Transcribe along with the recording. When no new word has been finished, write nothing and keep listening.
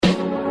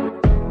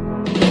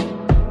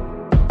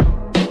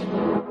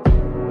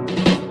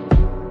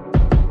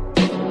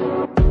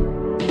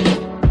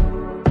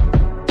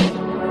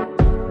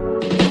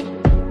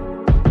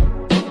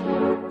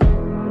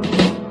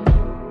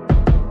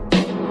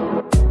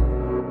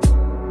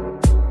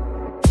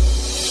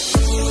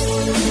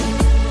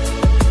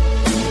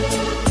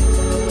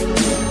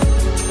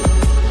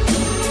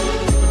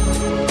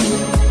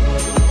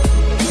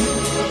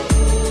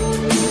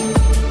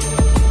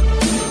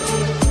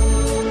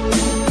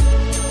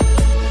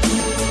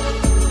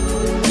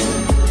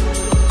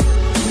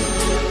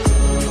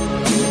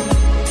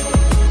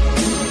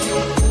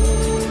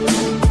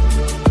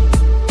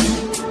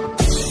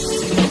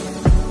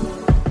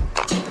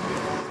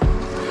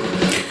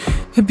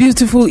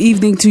beautiful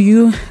evening to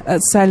you.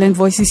 Silent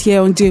Voices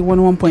here on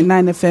J11.9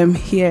 FM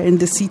here in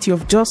the city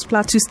of Jos,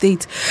 Plateau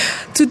State.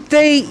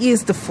 Today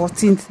is the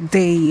 14th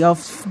day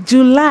of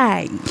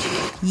July.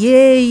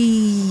 Yay!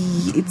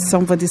 It's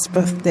somebody's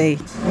birthday.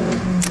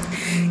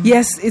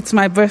 Yes, it's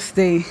my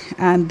birthday,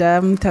 and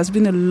it has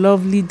been a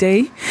lovely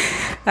day.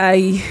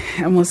 I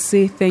must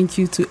say thank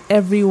you to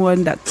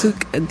everyone that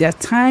took their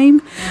time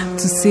to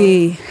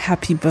say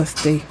happy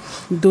birthday.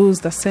 Those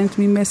that sent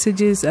me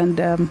messages and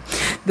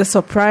the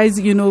surprise,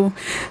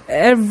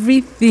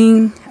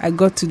 everything I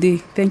got today.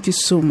 Thank you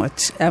so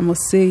much. I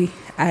must say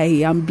I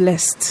am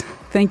blessed.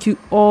 Thank you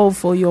all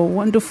for your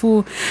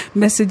wonderful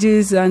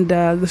messages and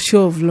the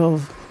show of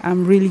love.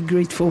 I'm really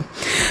grateful.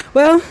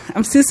 Well,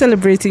 I'm still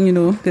celebrating,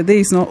 the day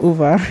is not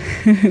over.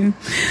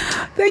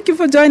 Thank you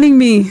for joining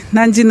me.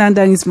 Nanji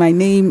Nandang is my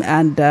name,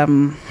 and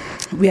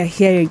we are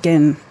here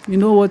again. You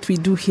know what we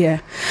do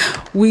here?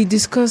 We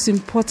discuss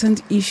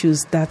important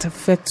issues that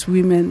affect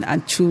women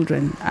and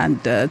children.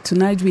 And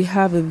tonight we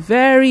have a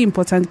very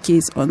important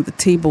case on the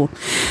table.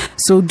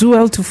 So do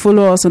well to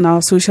follow us on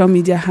our social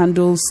media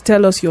handles.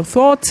 Tell us your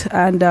thoughts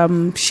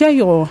and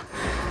share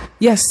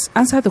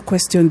answer the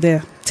question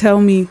there.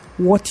 Tell me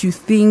what you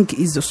think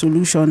is the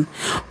solution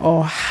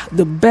or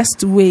the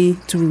best way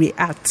to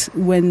react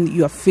when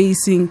you're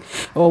facing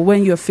or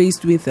when you're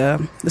faced with a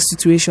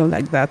situation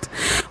like that.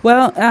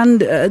 Well, and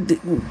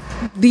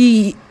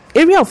the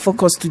area of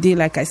focus today,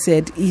 like I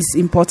said, is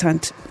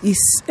important.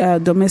 Is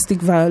domestic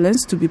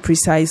violence, to be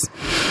precise.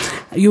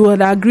 You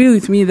would agree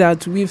with me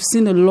that we've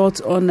seen a lot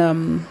on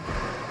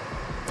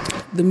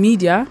the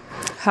media,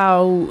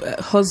 how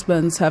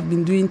husbands have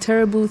been doing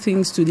terrible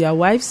things to their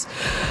wives,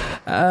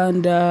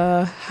 and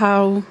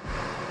how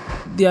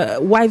their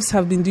wives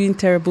have been doing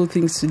terrible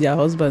things to their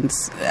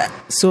husbands.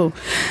 So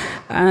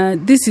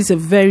this is a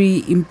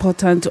very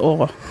important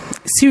or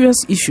serious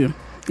issue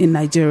in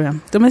Nigeria.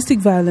 Domestic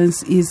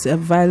violence is a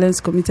violence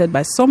committed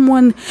by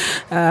someone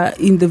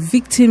in the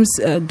victim's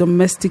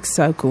domestic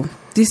circle.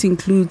 This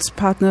includes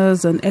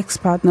partners and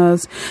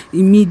ex-partners,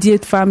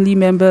 immediate family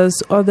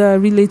members, other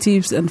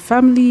relatives and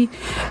family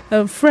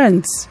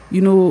friends.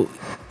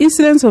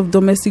 Incidence of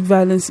domestic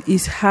violence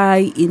is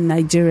high in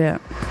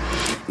Nigeria.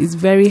 It's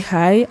very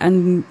high,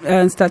 and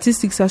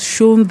statistics have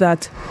shown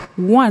that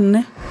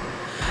 1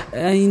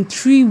 in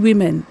 3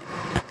 women,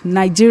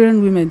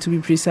 Nigerian women to be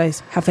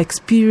precise, have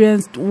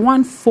experienced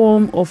one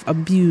form of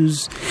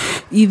abuse,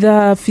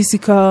 either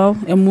physical,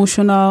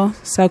 emotional,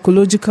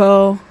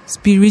 psychological,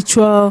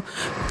 spiritual,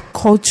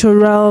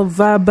 cultural,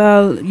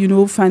 verbal,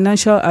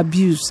 financial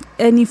abuse,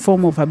 any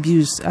form of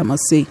abuse, I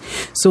must say.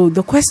 So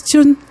the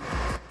question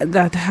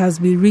that has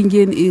been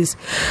ringing is,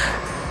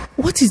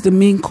 what is the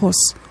main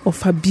cause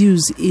of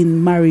abuse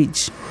in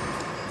marriage?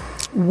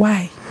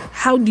 Why?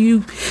 How do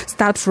you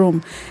start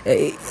from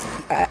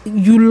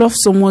you love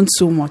someone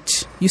so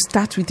much? You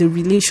start with a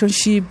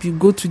relationship, you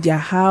go to their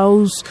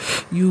house,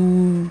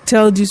 you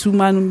tell this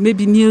woman,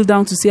 maybe kneel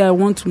down to say, I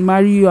want to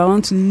marry you, I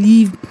want to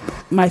leave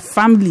my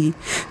family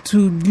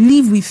to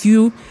live with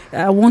you,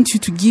 I want you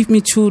to give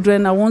me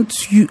children, I want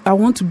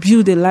to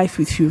build a life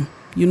with you,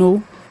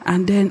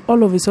 And then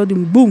all of a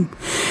sudden, boom,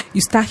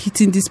 you start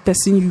hitting this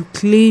person you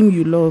claim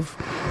you love.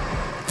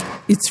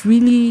 It's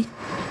really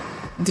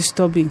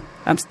disturbing.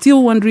 I'm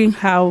still wondering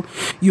how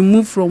you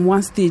move from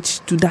one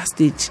stage to that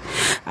stage.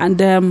 And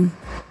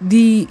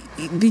the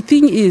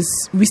thing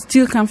is, we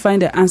still can't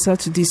find the answer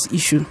to this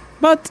issue.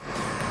 But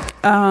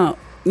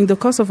in the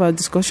course of our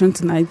discussion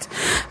tonight,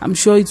 I'm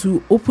sure it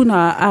will open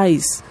our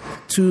eyes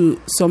to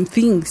some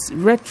things,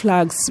 red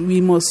flags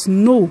we must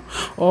know,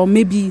 or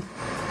maybe,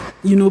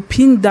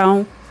 pin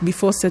down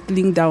before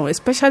settling down,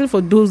 especially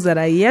for those that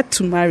are yet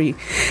to marry.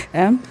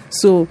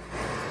 So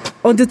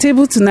on the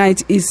table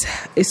tonight is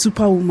a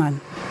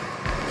superwoman.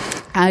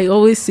 I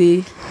always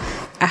say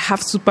I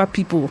have supernatural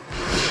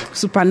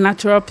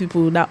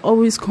people that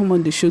always come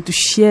on the show to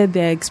share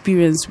their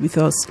experience with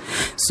us.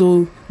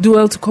 So do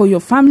well to call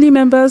your family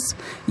members,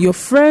 your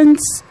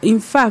friends.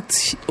 In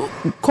fact,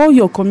 call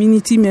your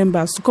community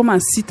members to come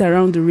and sit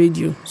around the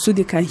radio so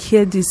they can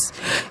hear this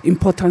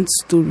important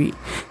story.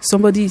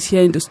 Somebody is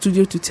here in the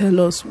studio to tell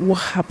us what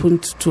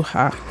happened to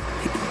her.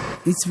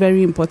 It's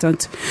very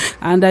important.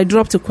 And I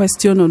dropped a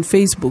question on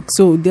Facebook.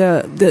 So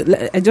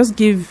I just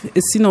gave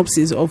a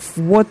synopsis of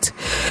what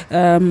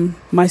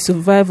my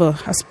survivor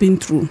has been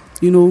through.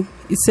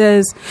 It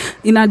says,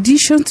 in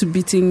addition to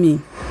beating me,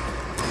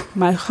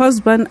 my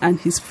husband and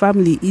his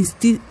family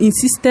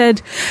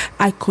insisted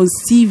I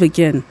conceive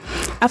again.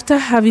 After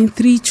having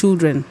 3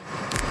 children,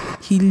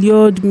 he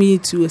lured me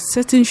to a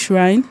certain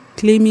shrine,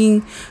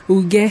 claiming he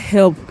would get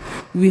help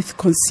with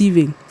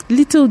conceiving.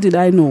 Little did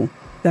I know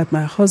that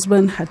my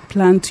husband had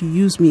planned to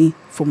use me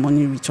for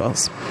money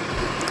rituals.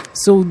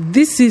 So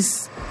this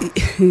is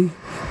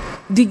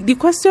the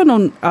question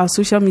on our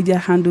social media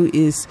handle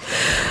is,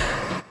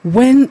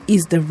 when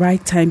is the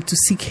right time to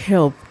seek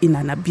help in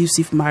an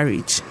abusive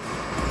marriage?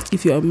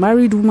 If you're a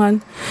married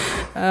woman,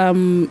 a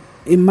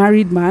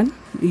married man,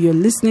 you're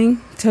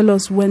listening, tell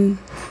us when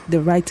the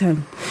right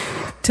time.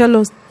 Tell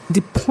us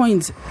the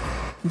point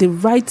the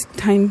right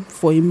time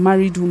for a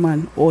married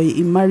woman or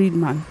a married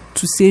man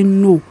to say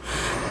no.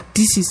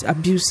 This is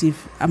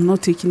abusive. I'm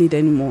not taking it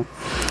anymore.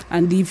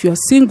 And if you're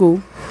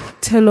single,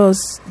 tell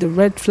us the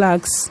red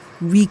flags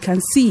we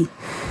can see.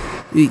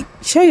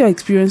 Share your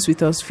experience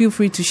with us. Feel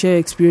free to share your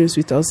experience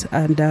with us,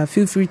 and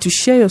feel free to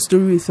share your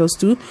story with us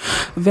too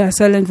via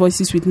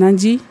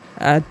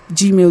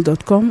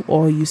silentvoiceswithnanji@gmail.com,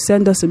 or you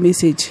send us a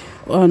message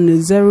on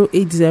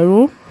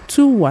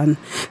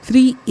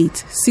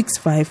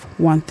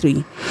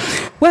 08021386513.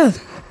 Well,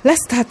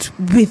 let's start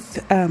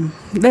with,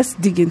 let's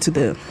dig into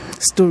the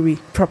story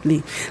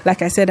properly.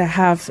 Like I said, I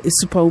have a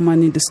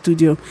superwoman in the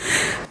studio.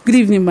 Good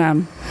evening,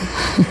 ma'am.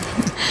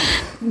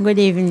 Good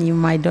evening,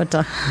 my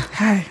daughter.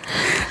 Hi.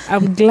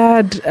 I'm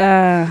glad.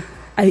 I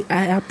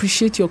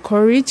appreciate your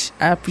courage.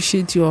 I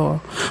appreciate your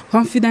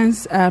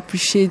confidence. I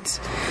appreciate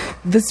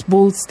this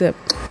bold step.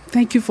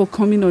 Thank you for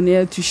coming on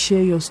air to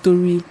share your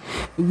story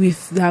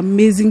with the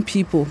amazing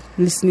people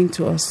listening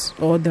to us,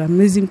 or the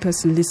amazing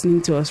person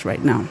listening to us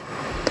right now.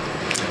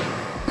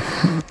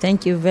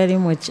 Thank you very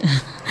much.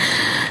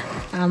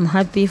 I'm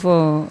happy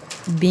for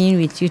being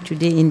with you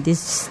today in this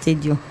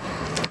studio.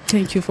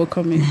 Thank you for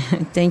coming.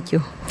 Thank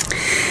you.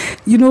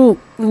 You know,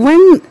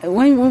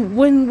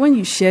 when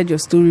you shared your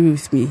story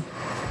with me,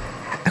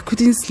 I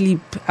couldn't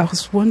sleep. I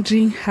was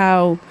wondering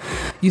how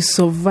you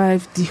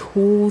survived the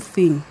whole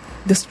thing.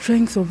 The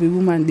strength of a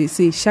woman, they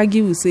say.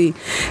 Shaggy will say,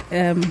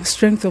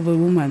 strength of a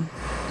woman.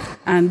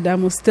 And I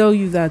must tell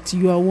you that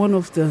you are one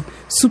of the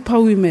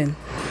superwomen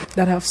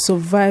that have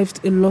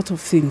survived a lot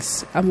of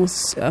things. I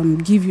must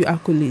give you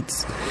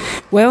accolades.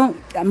 Well,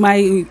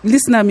 my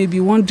listener may be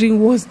wondering,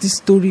 what's this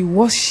story?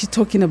 What's she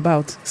talking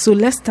about? So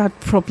let's start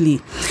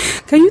properly.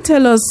 Can you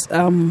tell us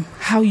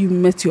how you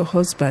met your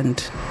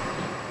husband?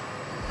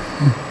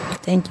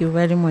 Thank you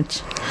very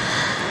much.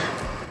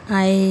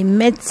 I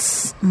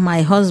met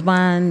my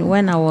husband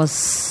when I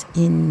was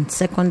in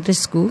secondary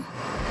school.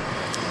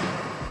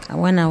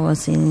 When I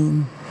was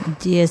in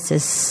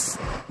GSS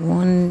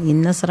 1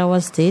 in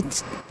Nasarawa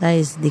State, that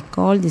is, they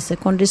call the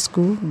secondary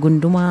school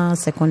Gunduma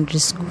Secondary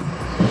School.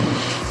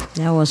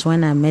 That was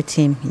when I met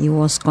him. He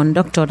was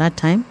conductor that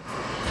time.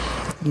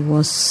 He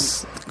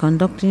was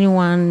conducting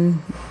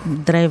one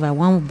driver,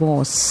 one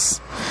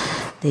bus.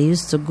 They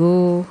used to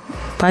go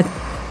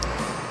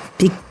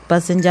pick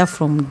passenger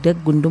from the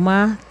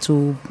Gunduma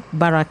to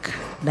Barrack.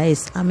 That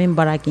is Amin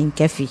Barrack in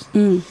Kefi.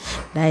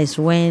 That is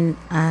when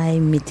I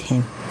met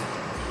him.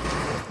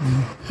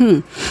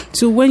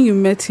 So when you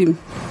met him,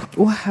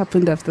 what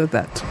happened after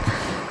that?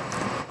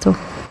 So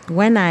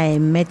when I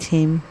met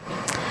him,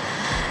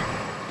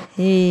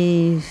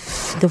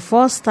 the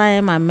first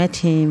time I met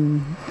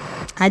him,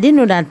 I didn't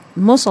know that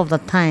most of the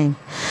time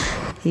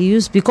he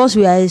used, because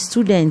we are a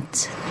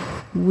student,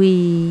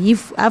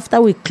 if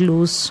after we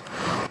close,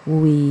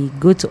 we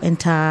go to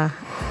enter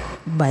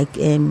by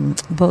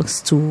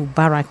bus to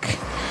Barrack.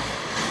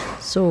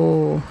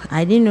 So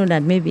I didn't know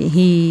that maybe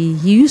he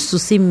used to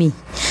see me.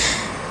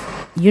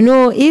 You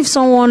know,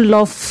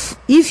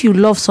 if you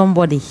love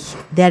somebody,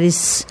 there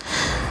is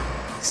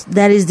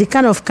the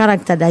kind of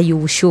character that you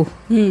will show.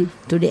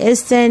 To the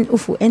extent,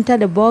 if we enter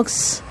the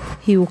box,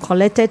 he will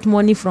collect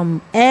money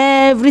from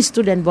every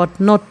student, but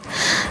not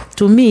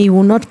to me. He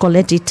will not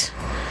collect it.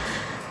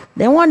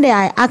 Then one day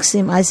I asked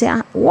him, I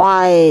said,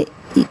 why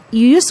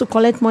you used to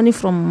collect money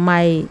from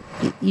my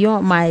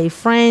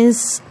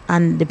friends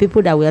and the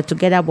people that were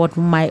together, but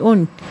my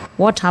own,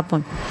 what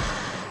happened?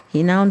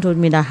 He now told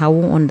me that I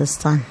won't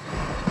understand.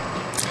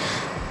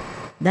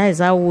 That is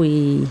how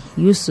we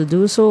used to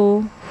do.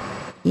 So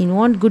in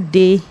one good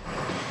day,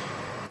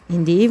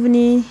 in the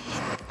evening,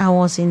 I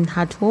was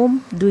at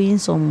home doing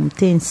some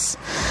things.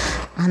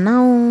 I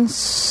now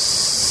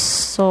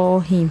saw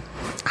him.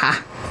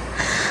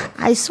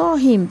 I saw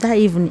him that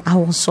evening. I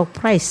was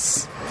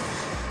surprised.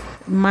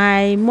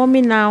 My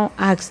mommy now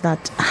asked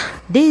that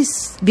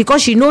this,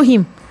 because she know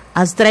him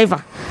as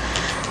driver.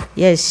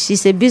 Yes,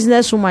 she's a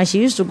businesswoman. She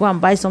used to go and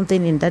buy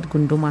something in that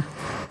Gunduma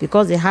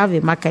because they have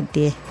a market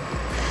there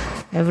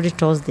every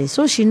Thursday.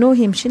 So she know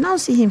him. She now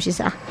see him. She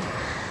said,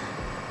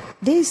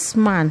 this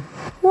man,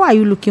 who are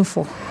you looking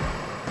for?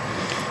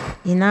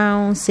 He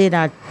now say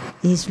that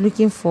he's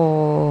looking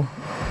for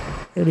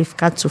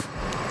Rifkatu.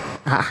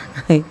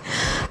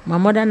 My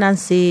mother now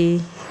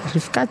say,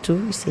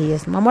 Rifkatu? He say,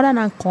 yes. My mother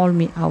now called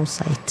me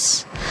outside.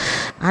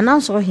 I now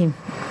saw him.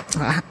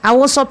 I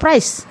was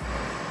surprised.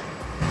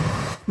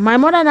 My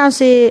mother now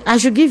say, I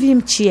should give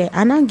him chair.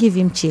 I now give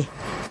him chair.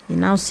 He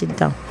now sit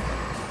down,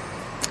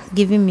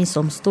 giving me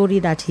some story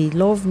that he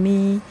loved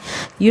me.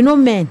 You know,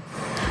 men,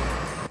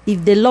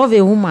 if they love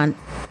a woman,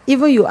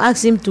 even you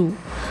ask him to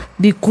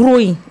be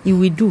crowing, he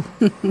will do.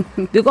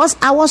 Because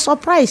I was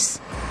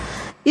surprised.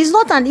 It's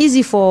not an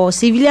easy for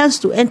civilians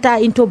to enter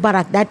into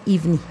barrack that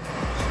evening.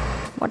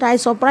 But I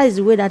surprised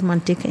the way that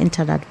man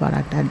enter that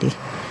barrack that day.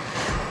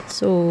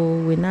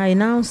 So he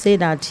now say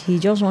that he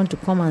just want to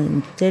come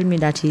and tell me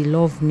that he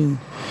loved me,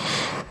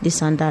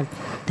 this and that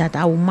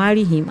I will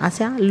marry him. I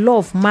said,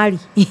 love, marry.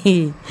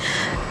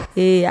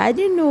 I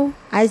didn't know.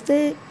 I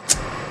say,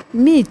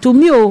 to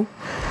me,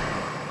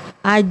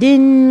 I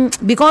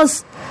didn't,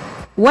 because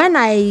when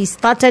I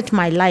started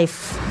my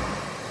life,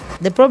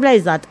 the problem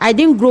is that I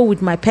didn't grow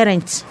with my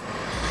parents.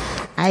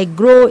 I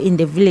grew in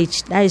the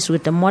village. That is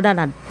with the mother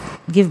that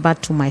gave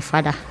birth to my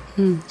father.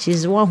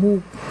 She's the one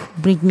who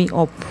bring me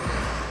up.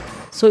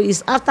 So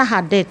it's after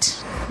her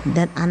death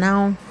that I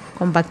now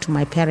come back to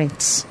my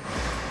parents.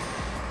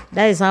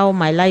 That is how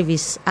my life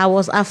is. I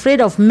was afraid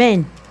of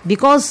men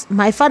because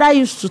my father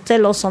used to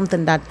tell us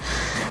something that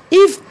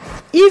if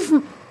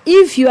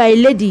you are a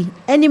lady,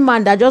 any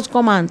man that just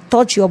come and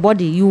touch your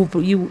body, you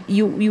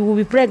will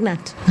be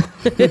pregnant.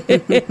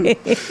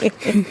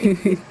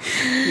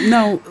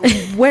 Now,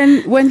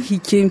 when he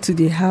came to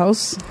the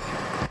house,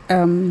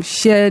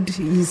 shared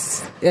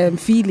his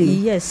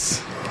feeling.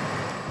 Yes.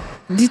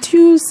 Did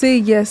you say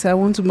yes? I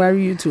want to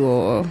marry you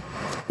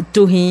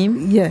to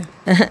him? Yeah.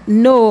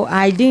 No,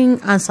 I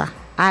didn't answer.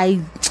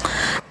 I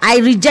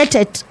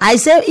rejected. I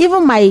said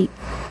even my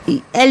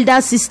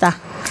elder sister,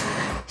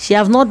 she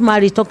have not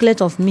married. Talk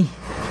less of me.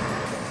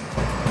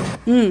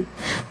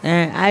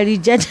 I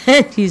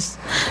rejected his.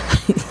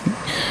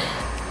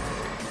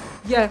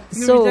 Yeah,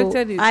 so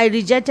rejected it. I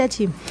rejected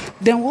him.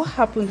 Then what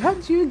happened? How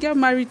did you get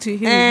married to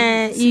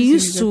him?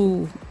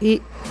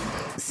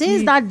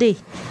 Since that day,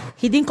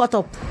 he didn't cut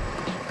up.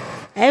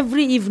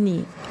 Every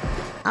evening,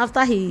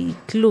 after he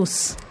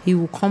close, he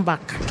will come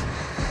back.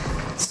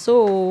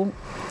 So,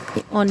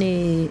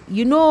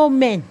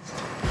 men,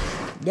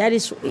 there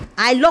is.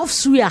 I love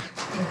suya.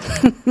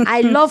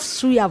 I love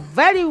suya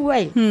very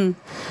well.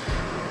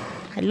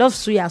 I love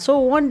suya. So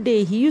one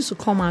day he used to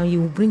come and he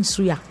will bring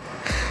suya.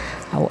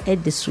 I will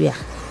eat the suya.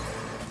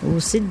 We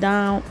will sit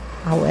down.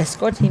 I will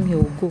escort him. He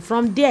will go.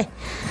 From there,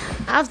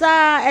 after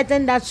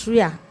eating that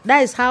suya,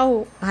 that is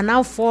how I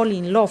now fall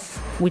in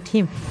love with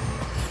him.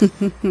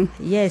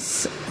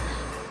 Yes.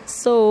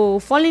 So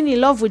falling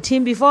in love with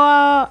him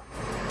before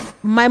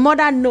my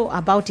mother know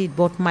about it,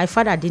 but my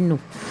father didn't know.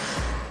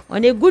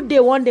 On a good day,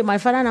 one day, my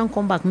father now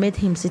come back, met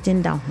him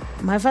sitting down.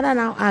 My father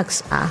now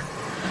asks,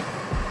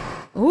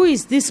 who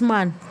is this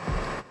man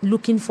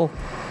looking for?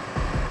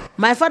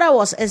 My father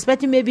was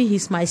expecting maybe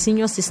he's my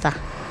senior sister.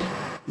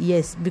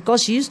 Yes,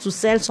 because she used to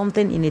sell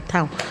something in a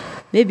town.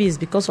 Maybe it's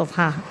because of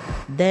her.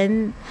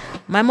 Then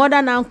my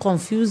mother now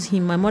confused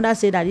him. My mother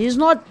said that he's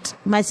not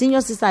my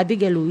senior sister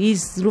Abigelu,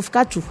 he's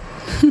Rufkatu.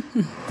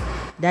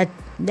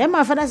 Then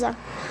my father said,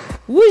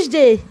 which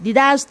day did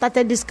I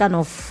started this kind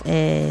of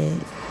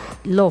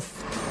love?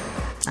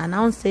 And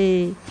I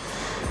say,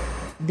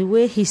 the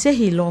way he said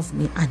he loved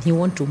me and he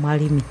want to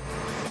marry me.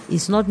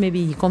 It's not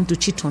maybe he come to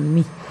cheat on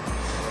me.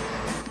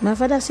 My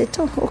father said,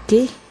 oh,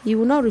 okay, he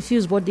will not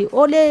refuse, but the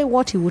only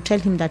what he will tell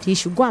him that he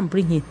should go and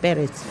bring his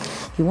parents.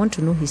 He want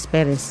to know his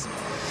parents,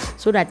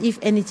 so that if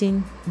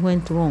anything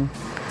went wrong,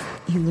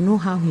 he will know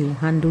how he will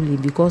handle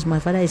it, because my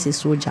father is a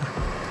soldier.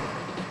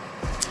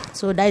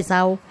 So that is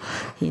how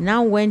he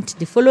now went.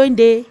 The following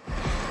day,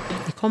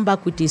 he come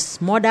back with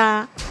his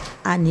mother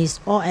and his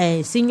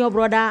senior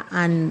brother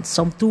and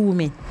some two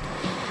women.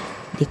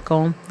 They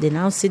come, they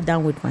now sit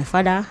down with my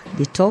father,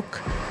 they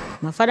talk.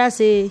 My father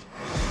say,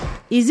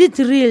 is it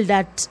real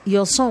that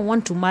your son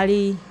want to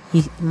marry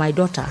my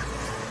daughter?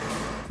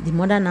 The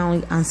mother now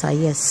answer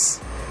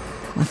yes.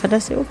 My father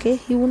say, okay,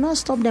 he will not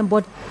stop them,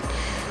 but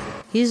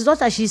his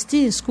daughter, she's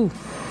still in school.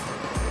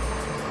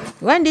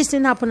 When this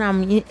thing happened,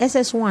 I'm in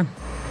SS1.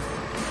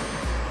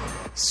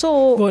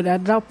 So, but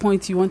at that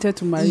point, you wanted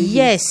to marry him?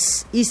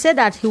 Yes. He said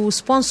that he will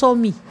sponsor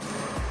me.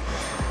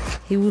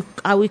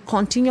 I will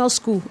continue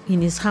school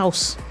in his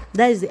house.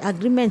 That is the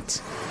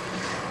agreement.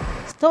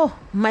 So,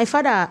 my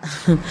father,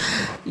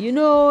 in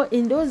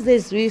those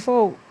days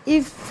before,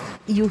 if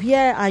you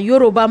hear a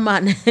Yoruba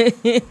man,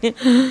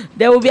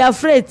 they will be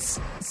afraid.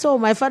 So,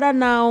 my father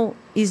now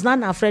is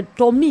not afraid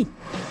to me.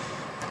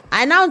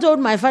 I now told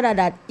my father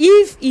that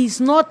if it's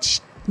not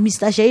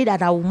Mr. Sheyi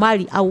that I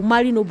will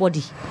marry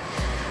nobody.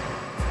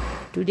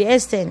 To the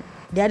extent,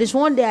 there is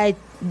one day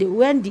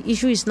when the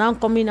issue is now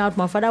coming out,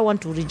 my father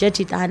want to reject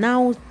it. I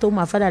now told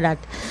my father that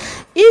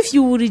if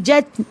you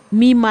reject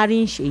me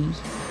marrying Sheyi,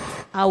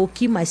 I will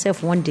kill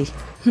myself one day.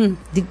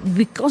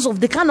 Because of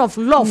the kind of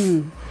love.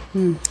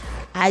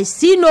 I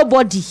see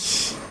nobody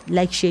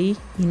like Sheyi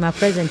in my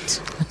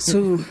present.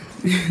 So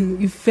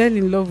you fell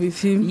in love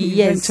with him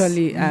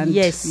eventually, and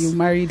you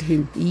married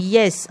him.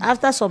 Yes.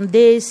 After some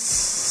days,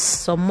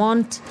 some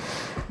months,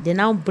 they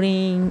now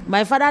bring,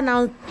 my father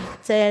now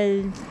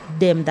tell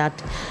them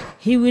that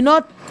he will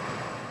not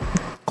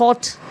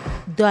cut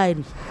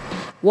diary.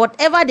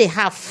 Whatever they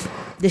have,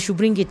 they should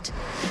bring it.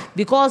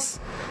 Because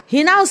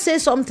he now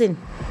says something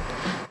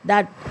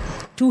that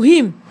to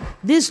him,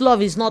 this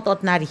love is not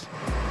ordinary.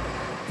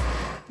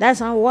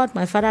 That's what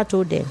my father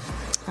told them.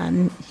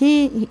 And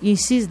he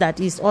insists that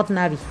it's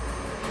ordinary.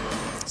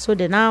 So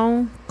they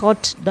now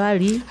cut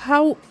diary.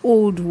 How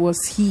old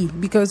was he?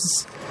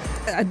 Because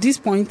at this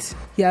point,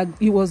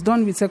 he was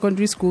done with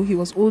secondary school. He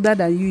was older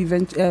than you.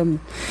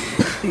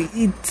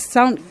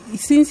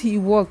 Since he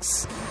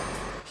works,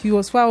 he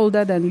was far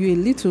older than you a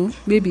little,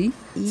 maybe,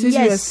 since you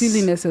were Yes. still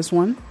in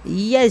SS1.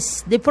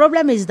 Yes, the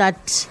problem is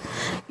that,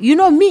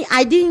 me,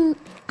 I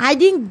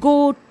didn't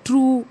go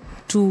through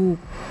to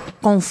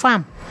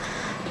confirm,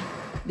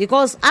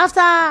 because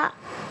after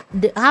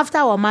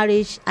our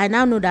marriage, I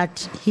now know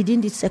that he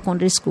didn't do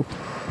secondary school.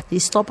 He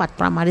stopped at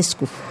primary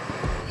school.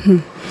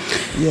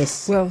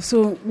 Yes. Well,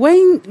 so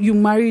when you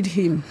married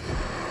him,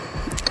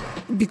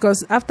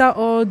 because after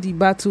all the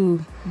battle,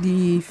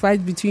 the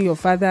fight between your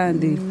father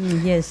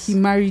and yes. he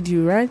married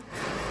you, right?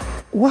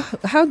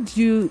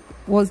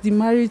 Was the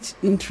marriage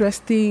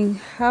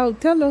interesting?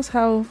 Tell us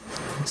how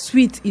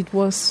sweet it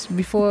was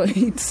before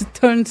it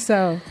turned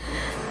sour.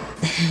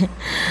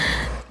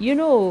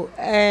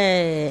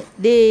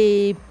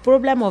 The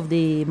problem of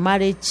the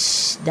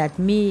marriage that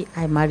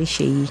I married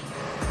Sheyi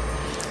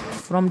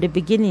from the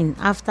beginning,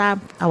 after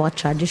our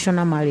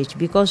traditional marriage,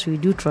 because we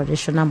do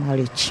traditional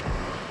marriage.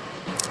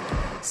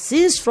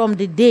 Since from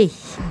the day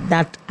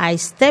that I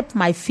stepped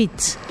my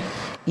feet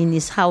in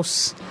his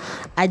house,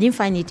 I didn't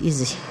find it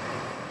easy.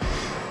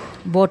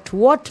 But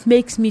what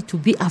makes me to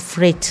be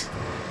afraid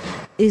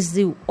is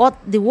the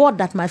word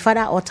that my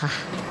father uttered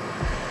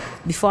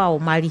before I will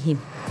marry him.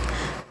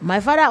 My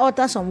father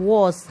uttered some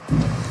words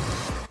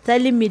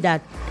telling me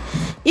that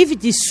if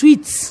it is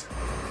sweet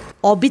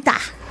or bitter,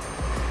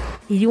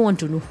 he didn't want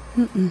to know.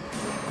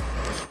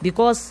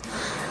 Because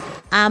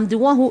I'm the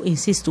one who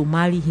insists to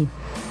marry him.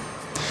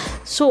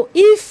 So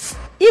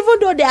even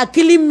though they are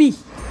killing me,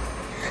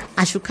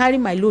 I should carry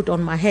my load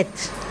on my head.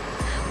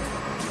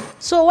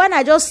 So when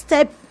I just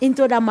stepped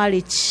into that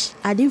marriage,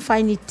 I didn't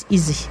find it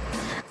easy.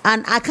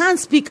 And I can't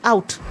speak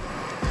out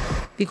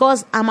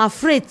because I'm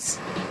afraid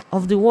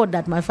of the word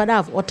that my father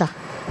have uttered.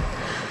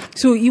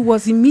 So it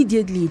was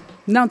immediately.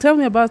 Now tell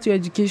me about your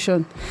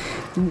education.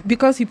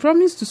 Because he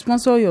promised to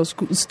sponsor your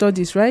school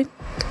studies, right?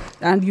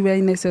 And you were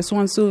in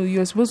SS1, so you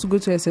were supposed to go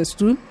to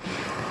SS2.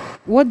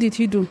 What did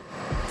he do?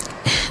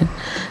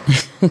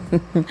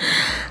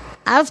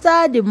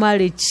 After the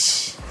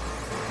marriage,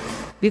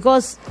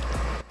 because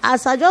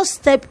as I just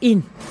step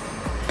in,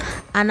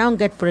 I now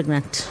get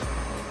pregnant.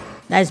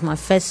 That is my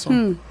first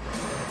son.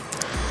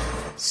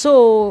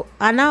 So,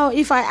 and now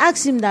if I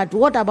ask him that,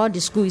 what about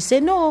the school? He say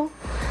no.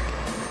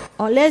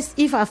 Unless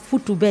if I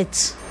put to bed,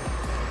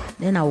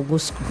 then I will go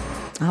school.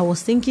 I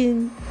was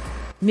thinking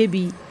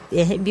maybe,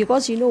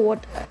 because you know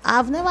what,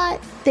 I've never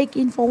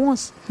taken for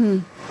once.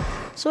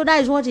 So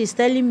that is what he's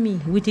telling me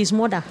with his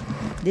mother.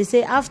 They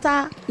say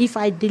after, if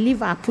I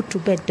deliver, I put to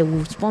bed, they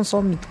will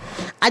sponsor me.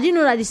 I didn't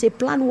know that it's a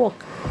planned work.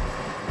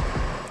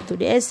 To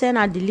the extent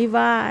I deliver,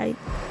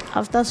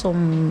 after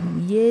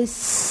some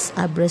years,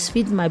 I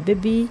breastfeed my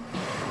baby.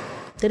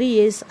 3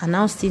 years, I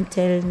now still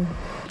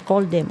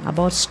call them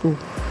about school.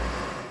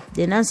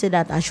 They now say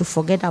that I should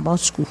forget about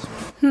school.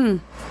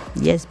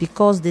 Yes,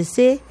 because they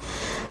say,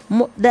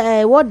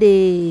 what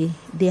they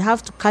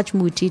have to catch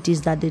me with it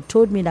is that they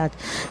told me that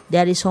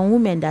there is some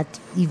women that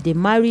if they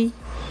marry,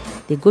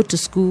 they go to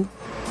school.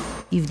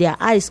 If their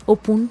eyes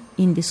open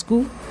in the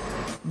school,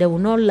 they will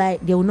not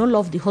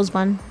love the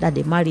husband that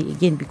they marry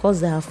again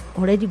because they have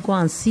already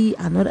gone and see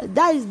another.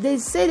 That is, they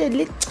say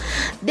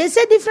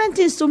different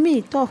things to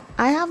me. So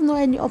I have no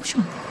any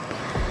option.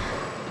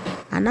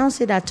 I now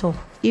say that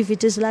if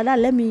it is like that,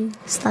 let me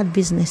start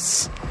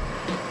business.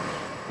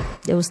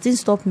 They will still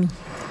stop me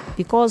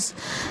because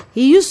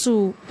he used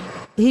to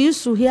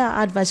hear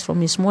advice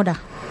from his mother.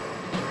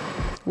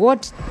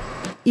 What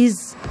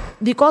is,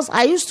 because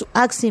I used to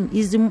ask him,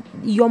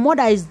 your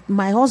mother is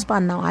my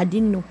husband now? I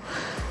didn't know.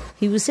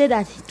 He will say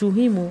that to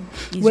him.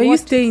 Were you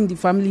stay in the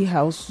family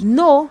house?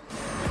 No.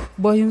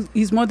 But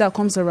his mother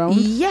comes around?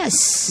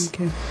 Yes.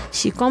 Okay.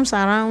 She comes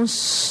around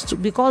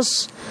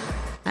because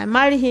I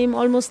married him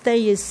almost 10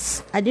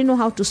 years. I didn't know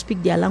how to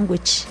speak their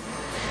language.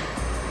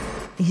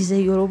 He's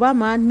a Yoruba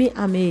man. Me,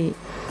 I'm a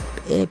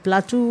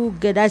Plateau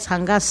Gedais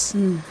Hangas.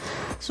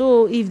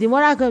 So if the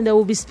mother comes, they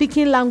will be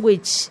speaking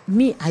language.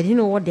 Me, I didn't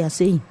know what they are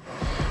saying.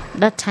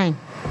 That time,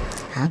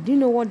 I didn't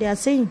know what they are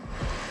saying.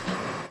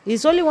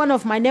 It's only one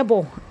of my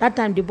neighbor. That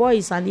time, the boy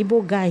is an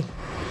Igbo guy.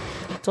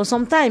 So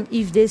sometimes,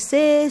 if they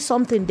say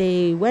something,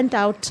 they went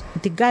out,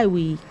 the guy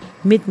will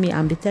meet me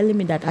and be telling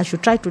me that I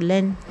should try to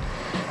learn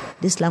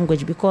this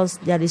language because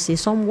there is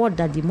some word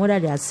that the mother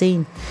they are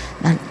saying.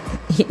 And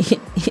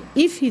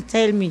if he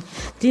tell me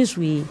things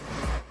we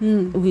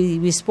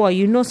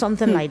spoil,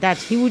 something like that,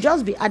 he will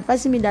just be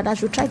advising me that I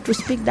should try to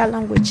speak that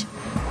language.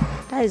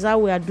 That is how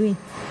we are doing.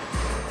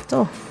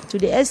 So to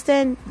the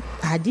extent,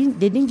 they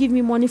didn't give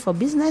me money for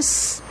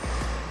business.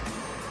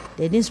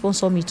 They didn't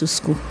sponsor me to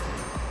school.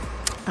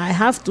 I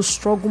have to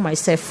struggle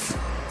myself.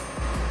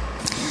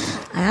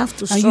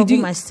 myself. And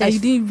you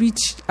didn't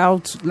reach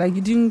out, like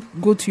you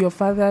didn't go to your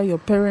father, your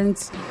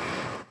parents?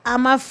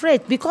 I'm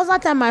afraid because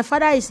that time my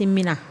father is in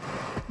Mina.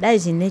 That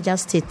is in Niger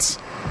State.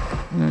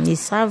 He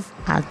served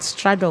at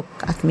Stradok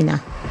at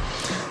Mina.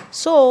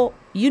 So,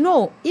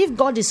 if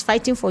God is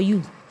fighting for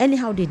you,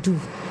 anyhow they do.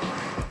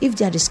 If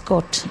there is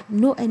God,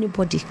 no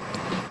anybody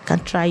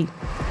can try you.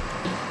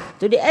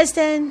 To the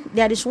extent,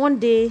 there is one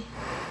girl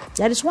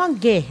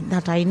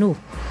that I know.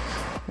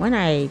 When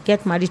I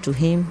get married to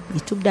him, he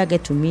took that girl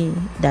to me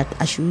that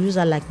I should use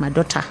her like my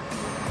daughter.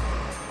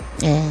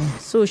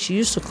 So she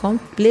used to come,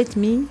 plate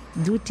me,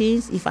 do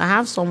things. If I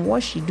have some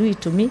work, she do it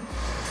to me.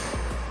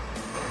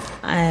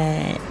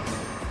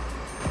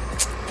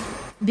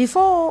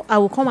 Before I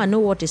will come and know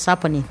what is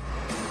happening,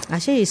 I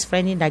say he's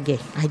friending that girl.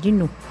 I didn't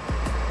know.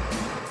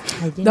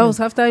 That was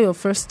after your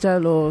first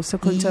child or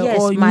second child? Yes,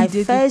 or my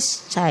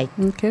first child.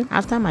 Okay.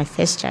 After my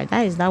first child,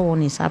 that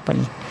one is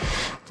happening.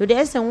 To the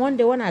extent, one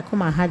day when I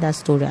come and heard that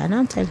story, and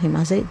I tell him,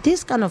 I say,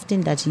 this kind of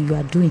thing that you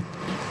are doing,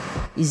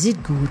 is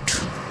it good?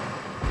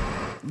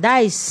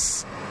 That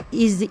is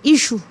the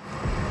issue.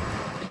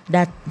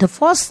 That the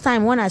first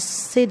time when I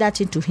say that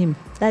thing to him,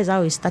 that is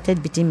how he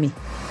started beating me.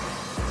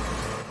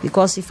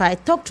 Because if I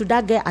talk to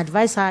that girl,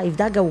 advise her, if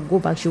that girl will go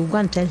back, she will go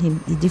and tell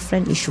him a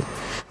different issue.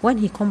 When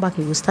he come back,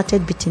 he will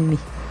started beating me.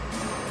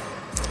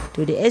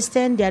 To the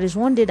extent, there is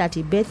one day that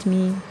he beat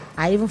me,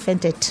 I even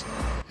fainted.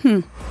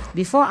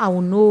 Before I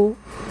will know,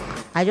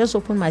 I just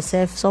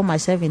saw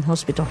myself in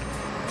hospital.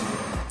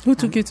 Who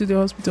took you to the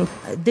hospital?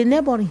 The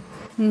neighbor.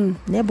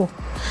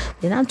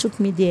 They now took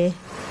me there.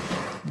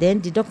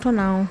 Then the doctor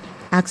now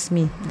asked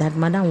me that,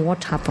 madam,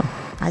 what happened?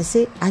 I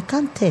say, I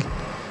can't tell.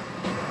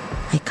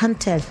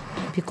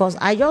 Because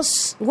I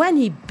just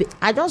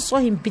saw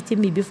him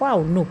beating me. Before I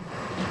would know,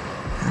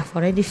 I've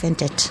already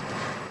fainted.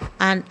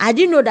 And I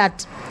didn't know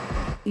that,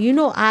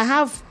 I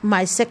have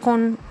my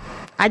second,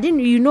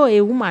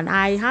 a woman,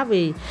 I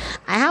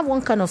have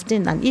one kind of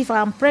thing that if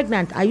I'm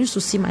pregnant, I used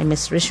to see my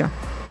menstruation.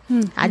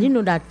 I didn't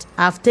know that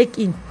I've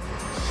taken,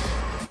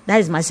 that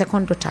is my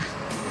second daughter.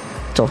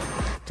 So,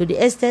 to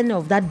the extent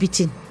of that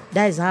beating,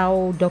 that is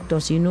how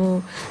doctors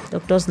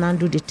now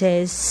do the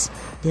tests.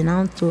 They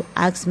now to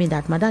ask me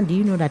that, madam, do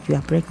you know that you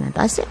are pregnant?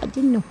 I said, I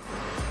didn't know.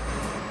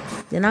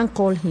 They now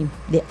call him.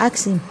 They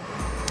ask him,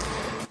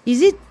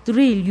 is it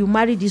real you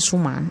marry this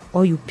woman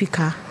or you pick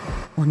her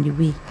on the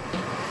way?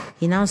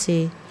 He now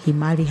say he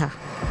marry her.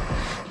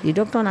 The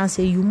doctor now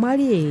say, you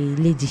marry a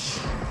lady,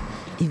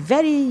 a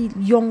very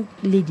young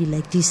lady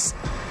like this.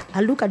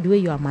 I look at the way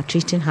you are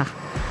maltreating her.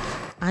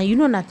 And you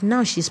know that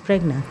now she's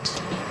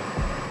pregnant.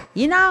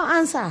 He now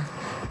answer,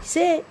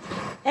 say,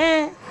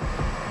 am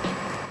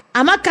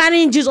I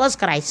carrying Jesus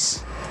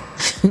Christ?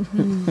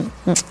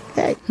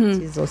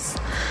 Jesus.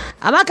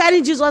 Am I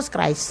carrying Jesus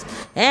Christ?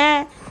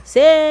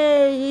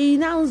 Say,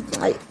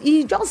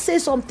 he just say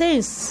some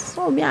things.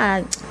 So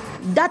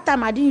that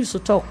time I didn't used to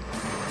talk.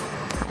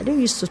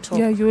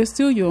 Yeah, you were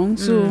still young,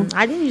 so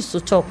I didn't used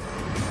to talk.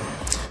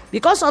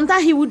 Because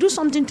sometimes he would do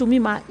something to me,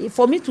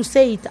 for me to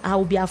say it, I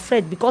will be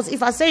afraid. Because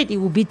if I say it, he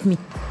will beat me.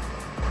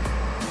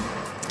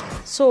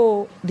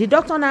 So the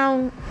doctor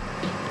now.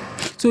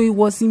 So it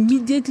was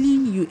immediately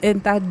you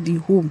entered the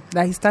home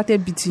that he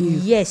started beating you?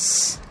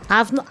 Yes.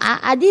 I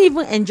didn't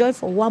even enjoy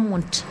for 1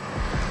 month.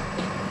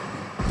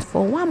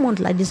 For 1 month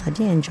like this, I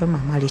didn't enjoy my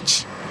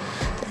marriage.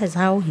 That's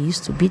how he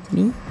used to beat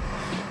me.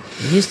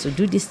 He used to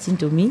do this thing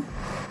to me.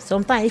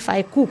 Sometimes if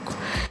I cook,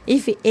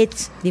 if he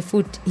ate the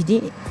food, I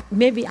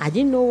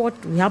didn't know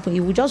what would happen. He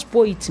would just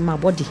pour it in my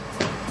body.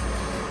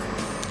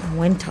 I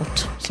went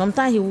out.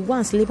 Sometimes he would go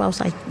and sleep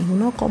outside. He would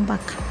not come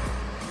back.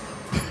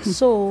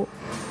 So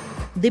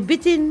the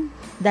beating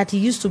that he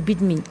used to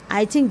beat me,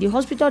 I think the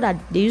hospital that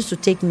they used to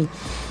take me,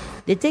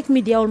 they take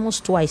me there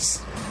almost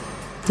twice.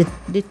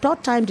 The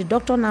third time, the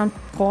doctor now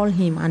called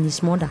him and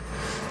his mother.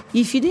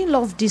 If you didn't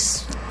love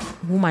this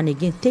woman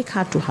again, take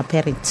her to her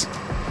parents.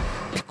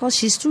 Because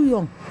she's too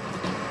young.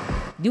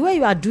 The way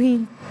you are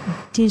doing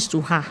things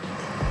to her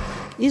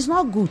is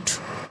not good.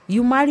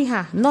 You marry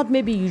her, not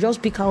maybe you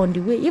just pick her on the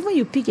way. Even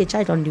you pick a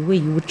child on the way,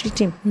 you will treat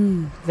him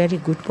very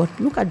good. But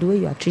look at the way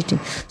you are treating.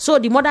 So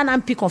the mother now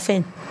pick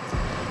offense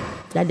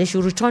that they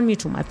should return me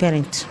to my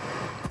parents.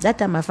 That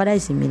time my father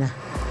is in Mina.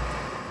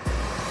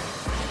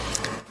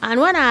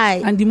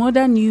 And the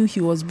mother knew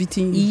he was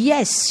beating you?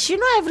 Yes, she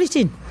know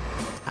everything.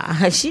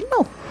 She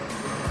know.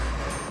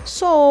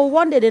 So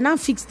one day they now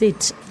fixed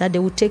it that they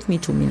would take me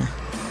to Mina.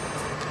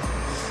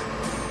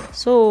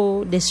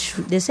 So they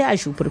say I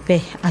should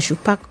prepare. I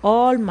should pack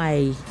all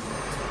my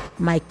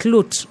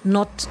clothes,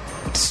 not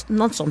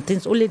some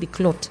things, only the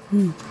clothes.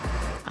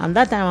 And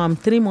that time I'm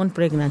 3 months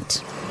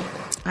pregnant.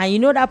 And you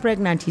know that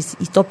pregnant is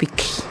topic.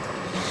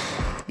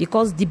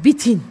 Because the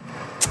beating,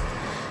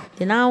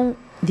 the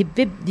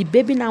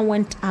baby now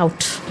went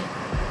out.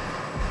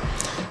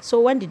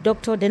 So when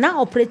they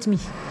now operate me,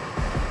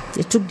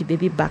 they took the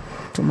baby back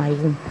to my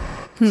womb.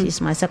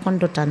 She's my second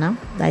daughter now.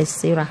 That is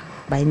Sarah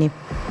by name.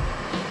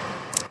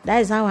 That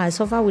is how I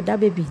suffer with that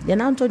baby. They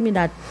now told me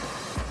that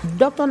the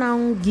doctor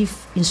now give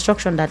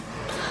instruction that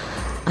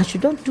I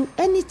shouldn't do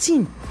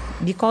anything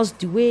because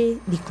the way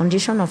the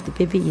condition of the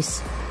baby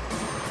is.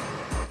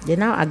 They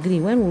now agree.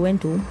 When we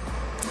went home,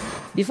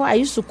 before I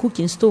used to cook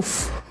in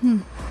stove.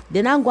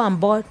 They now go and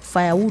buy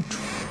firewood.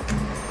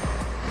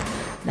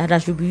 That I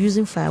should be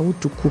using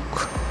firewood to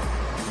cook.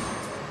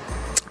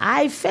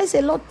 I face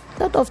a lot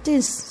of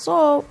things.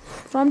 So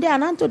from there,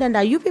 I told them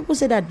that you people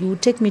say that you will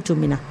take me to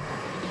Mina.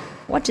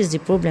 What is the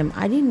problem?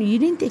 You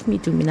didn't take me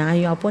to Mina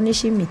and you are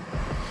punishing me.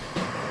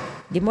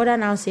 The mother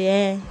now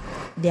say,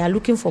 they are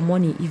looking for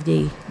money. If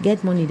they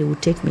get money, they will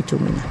take me to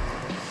Mina.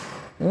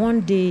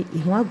 One day,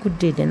 one good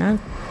day, they now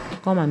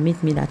come and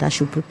meet me that I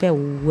should prepare.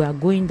 We are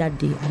going that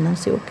day. And I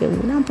say, okay,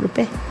 we'll now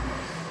prepare.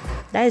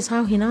 That is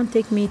how he now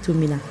take me to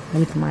Mina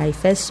with my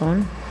first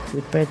son,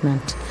 with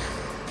pregnant.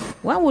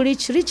 When we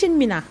reaching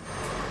Mina,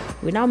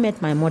 we now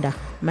met my mother.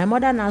 My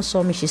mother now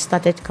saw me, she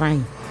started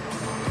crying.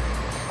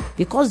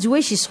 Because the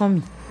way she saw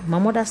me, my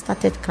mother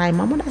started crying.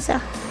 My mother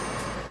said,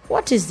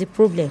 what is the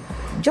problem?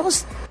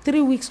 Just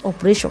 3 weeks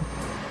operation.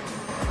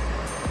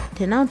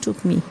 They now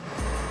took me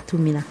to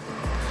Mina.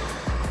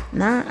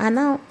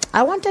 Now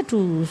I wanted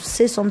to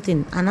say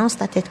something, and now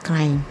started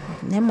crying.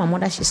 Then my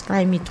mother, she's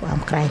crying, me too,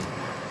 I'm crying.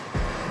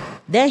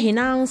 Then he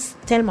now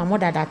tell my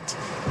mother that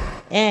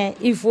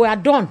if we are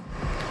done,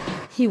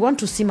 he want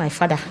to see my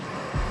father.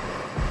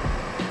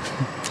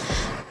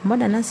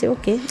 Mother now say,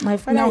 okay, my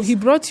father. Now he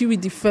brought you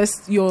with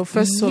your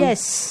first son.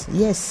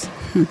 Yes.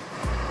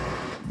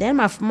 Then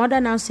my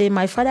mother now say,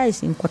 my father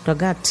is in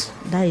Kotogat,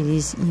 that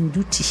is in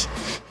duty.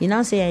 He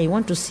now say, I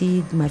want to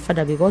see my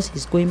father because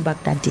he's going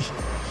back that day.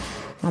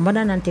 My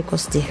mother now take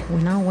us there.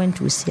 We now went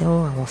to see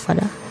our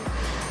father.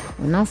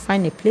 We now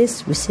find a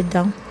place, we sit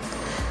down.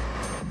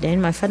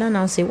 Then my father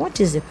now say, what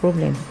is the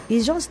problem?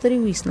 It's just 3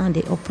 weeks now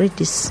they operate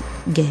this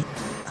girl.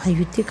 And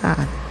you take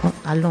her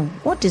along.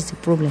 What is the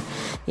problem?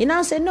 He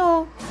now say,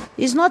 no,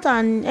 it's not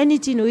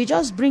anything. He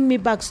just bring me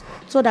back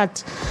so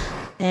that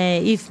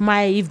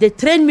if they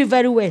train me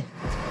very well,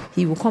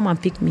 he will come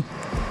and pick me.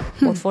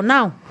 But for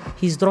now,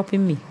 he's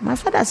dropping me. My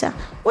father said,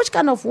 which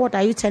kind of word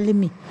are you telling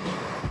me?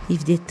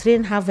 If they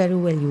train her very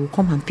well, you will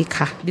come and pick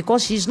her.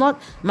 Because she's not,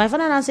 my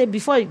father now said,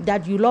 before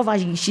that you love her,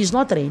 she's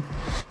not trained.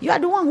 You are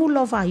the one who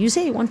love her. You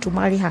say you want to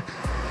marry her.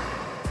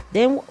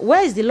 Then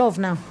where is the love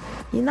now?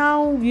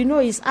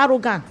 He's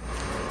arrogant.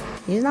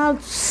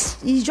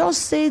 He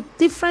just say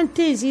different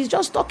things. He's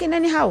just talking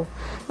anyhow.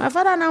 My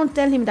father now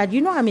tell him that,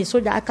 I'm a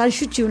soldier. I can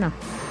shoot you now.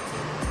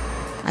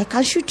 I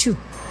can shoot you.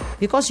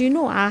 Because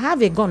I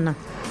have a gun now.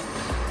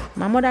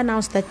 My mother now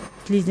start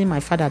pleasing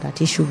my father that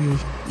he should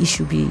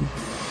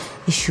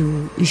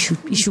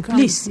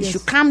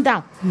calm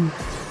down.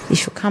 He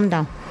should calm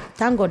down.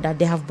 Thank God that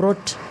they have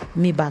brought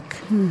me back.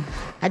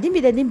 They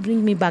didn't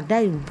bring me back.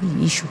 That would be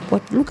an issue.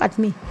 But look at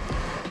me.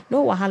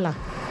 No wahala.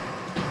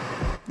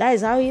 That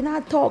is how he now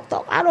talk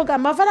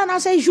arrogant. My father now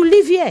say, you should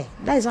live here.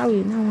 That is how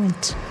he now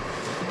went.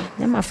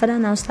 Then my father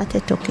now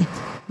started talking.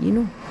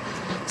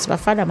 It's my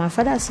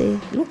father say,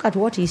 look at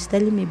what he's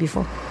telling me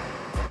before.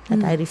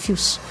 That I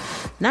refuse.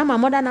 Now my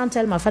mother now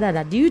tell my father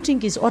that, do you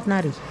think it's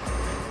ordinary?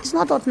 It's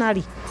not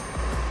ordinary.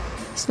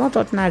 It's not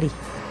ordinary.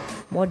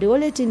 But the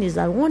only thing is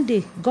that one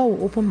day God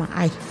will open my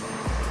eye.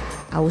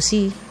 I will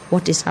see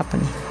what is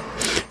happening.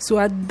 So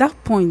at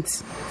that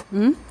point,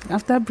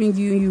 after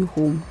bringing you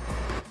home,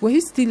 were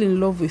you still in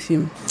love with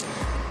him?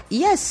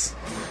 Yes,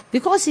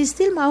 because he's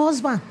still my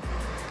husband.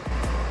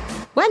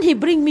 When he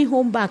bring me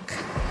home back,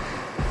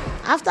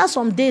 after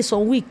some days,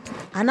 some week,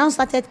 I now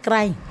started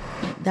crying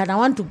that I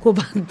want to go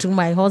back to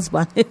my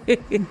husband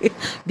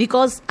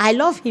because I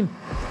love him.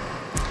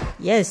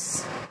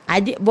 Yes, I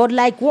did, but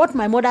like what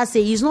my mother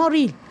say, he's not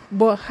real.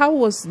 But how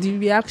was the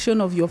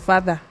reaction of your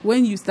father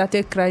when you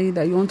started crying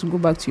that you want to go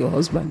back to your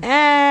husband?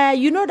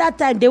 That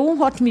time they won't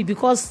hurt me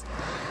because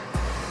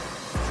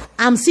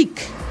I'm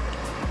sick.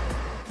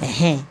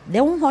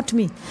 They won't hurt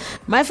me.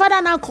 My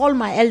father now called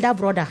my elder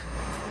brother.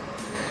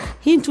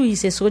 He too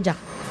is a soldier.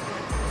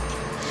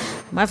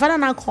 My father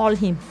now called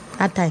him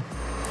that time.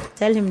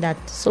 Tell him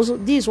that so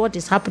this is what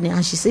is happening,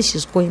 and she says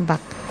she's going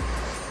back.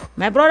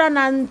 My brother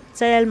now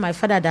tell my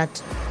father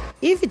that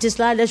if it is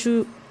like they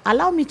should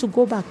allow me to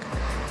go back.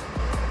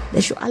 They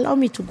should allow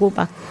me to go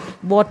back.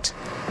 But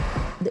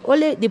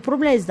the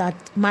problem is that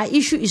my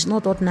issue is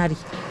not ordinary.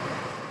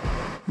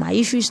 My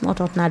issue is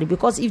not ordinary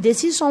because if they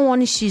see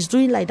someone she's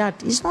doing like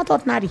that, it's not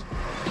ordinary.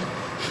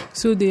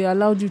 So they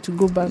allowed you to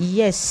go back?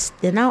 Yes,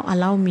 they now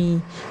allow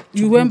me to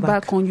You go went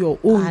back on your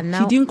own?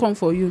 Now, he didn't come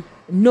for you?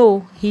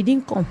 No, he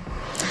didn't come.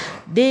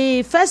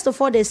 First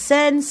of all, they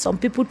sent some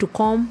people to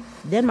come.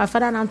 Then my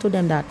father now told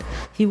them that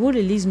he will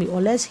release me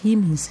unless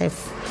him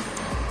himself,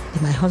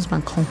 my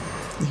husband, come.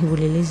 He will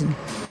release me.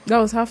 That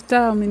was after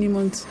how many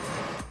months?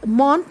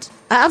 I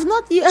have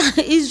not.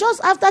 It's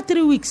just after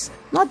 3 weeks.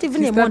 Not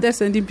even a month. Started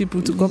sending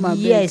people to come and beg.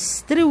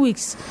 Yes, 3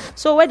 weeks.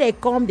 So when they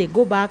come, they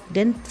go back.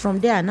 Then from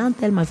there, I now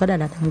tell my father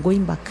that I'm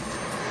going back.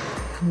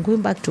 I'm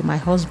going back to my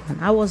husband.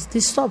 I was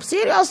disturbed.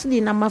 Seriously.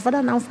 Now my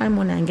father now find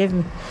money and gave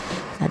me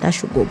that I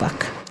should go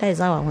back. That is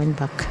how I went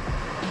back.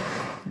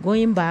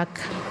 Going back,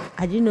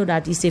 I didn't know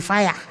that it's a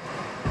fire.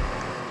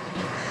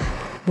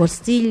 But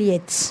still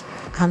yet,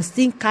 I'm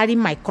still carrying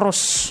my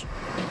cross.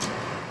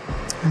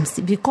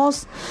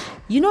 Because,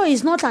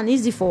 it's not an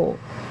easy for...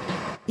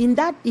 In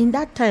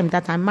that time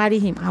that I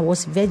married him, I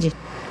was virgin.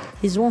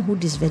 He's the one who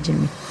disvirgin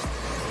me.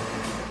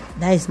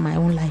 That is my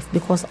own life.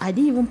 Because I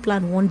didn't even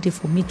plan one day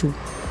for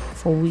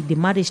the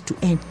marriage to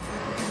end.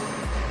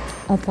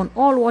 Upon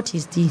all what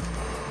he's did,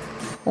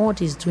 all what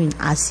he's doing,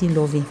 I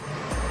still love him.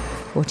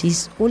 But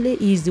he's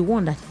the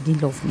one that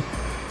didn't love me.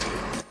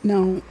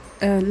 Now,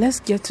 let's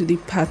get to the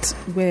part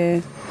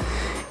where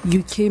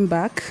you came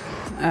back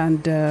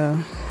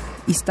and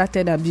he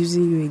started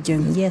abusing you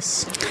again.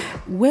 Yes.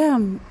 Where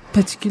I'm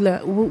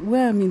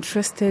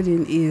interested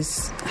in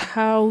is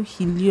how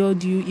he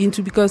lured you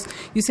into, because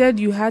you said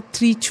you had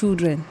 3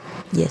 children.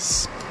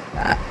 Yes.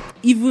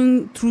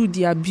 Even through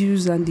the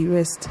abuse and the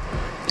rest.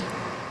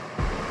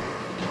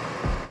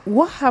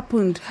 What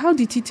happened? How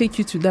did he take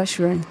you to that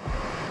shrine?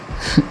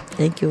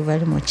 Thank you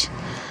very much.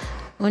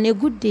 On a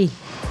good day,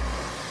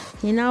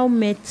 he now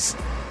met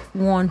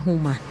one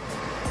woman.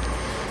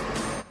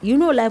 You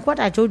know, like what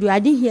I told you, I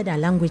didn't hear their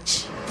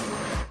language.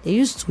 They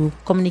used to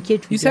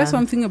communicate with You said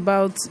something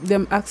about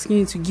them asking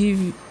you to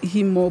give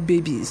him more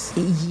babies.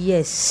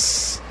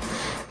 Yes.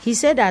 He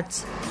said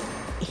that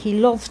he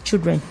loved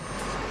children.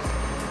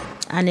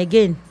 And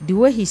again, the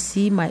way he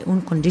see my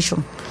own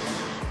condition,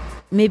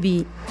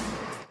 maybe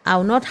I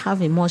will not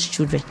have much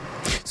children.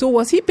 So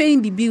was he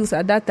paying the bills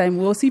at that time?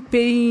 Was he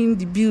paying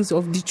the bills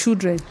of the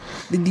children,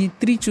 the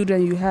 3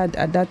 children you had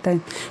at that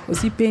time?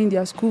 Was he paying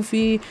their school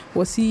fee?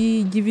 Was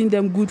he giving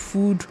them good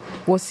food?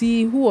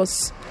 Who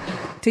was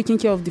taking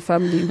care of the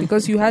family?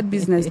 Because you had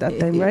business that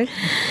time, right?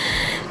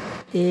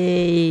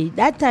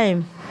 That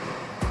time,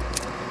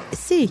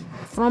 see,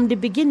 from the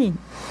beginning,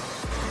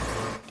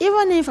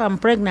 even if I'm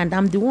pregnant,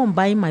 I'm the one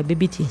buying my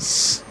baby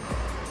things.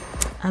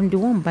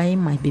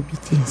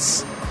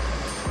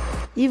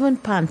 Even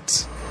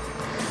pants.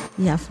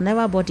 You have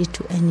never bought it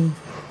to any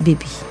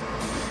baby.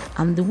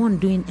 I'm the one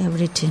doing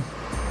everything.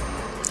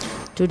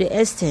 To the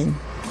extent,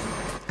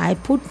 I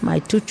put my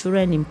 2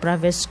 children in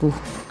private school.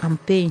 I'm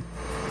paying.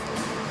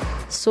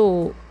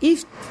 So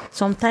if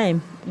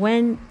sometime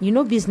when you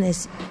know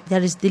business,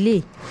 there is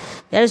delay.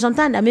 There is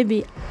sometimes that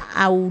maybe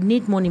I will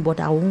need money, but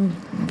I won't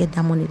get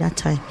that money that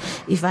time.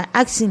 If I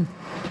ask him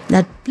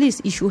that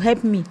please, he should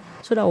help me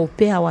so that I will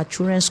pay our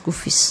children's school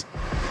fees,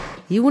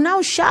 he will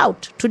now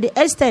shout to the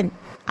extent.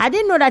 I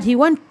didn't know that he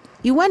went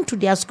to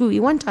their school. He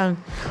went and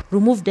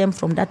removed them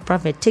from that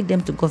private, take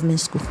them to government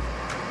school.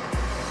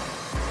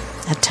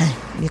 That time,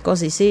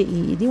 because he said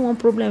he didn't want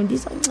problem. He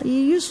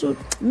used to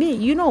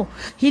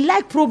he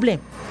liked problem.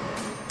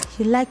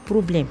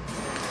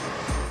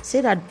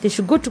 Say that they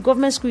should go to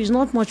government school. It's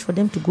not much for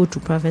them to go to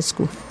private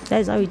school.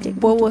 That is how he take.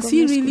 But was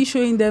he really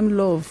showing them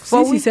love?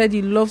 Since he said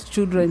he loves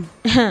children.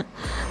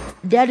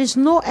 There is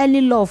no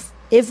any love.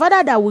 A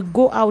father that will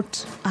go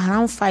out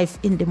around 5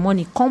 in the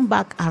morning, come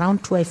back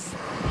around 12,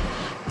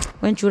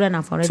 when children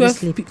have already 12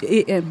 sleep.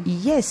 a.m.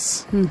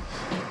 Yes.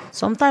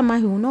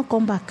 Sometimes he will not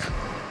come back.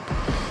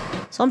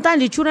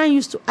 Sometimes the children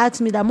used to ask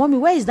me that, Mommy,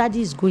 where is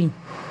daddy is going?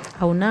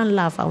 I will not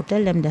laugh. I will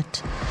tell them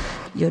that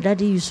your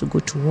daddy used to go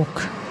to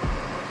work.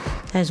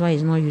 That's why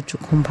it's not you to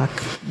come back.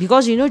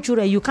 Because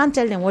children, you can't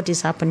tell them what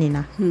is happening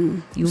now.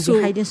 You'll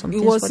be hiding some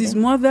things. It was his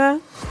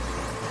mother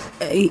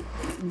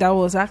that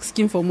was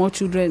asking for more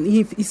children,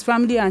 his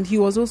family, and he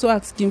was also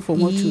asking for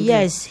more children.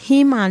 Yes,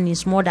 him and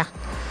his mother.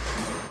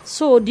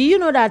 So do you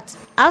know that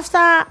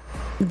after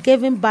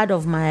giving birth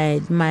of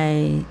my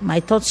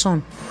 3rd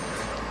son,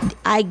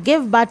 I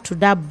gave birth to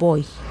that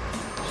boy.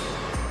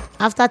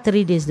 After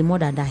 3 days, the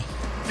mother died.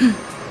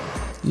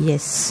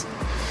 Yes,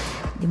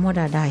 the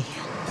mother died.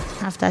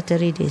 After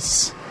 3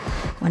 days,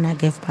 when I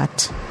gave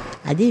birth,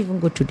 I didn't even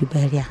go to the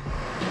burial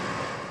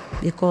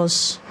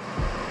because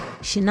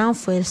she now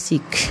fell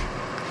sick.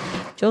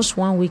 Just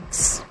 1 week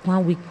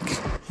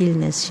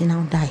illness, she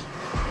now died.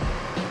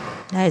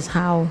 That is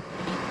how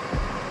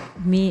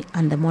me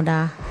and the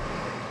mother,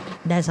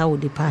 that's how we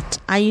depart.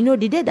 And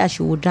the day that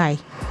she would die,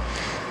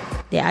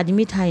 they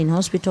admit her in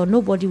hospital,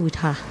 nobody with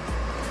her.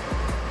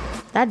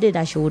 That day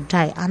that she would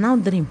die, I now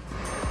dream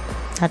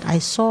that I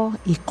saw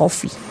a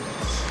coffee.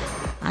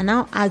 I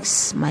now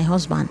asked my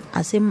husband,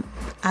 I said,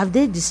 have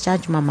they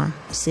discharged Mama?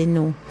 He said,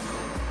 no.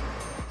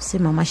 I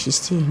said, Mama, she's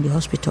still in the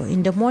hospital.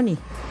 In the morning,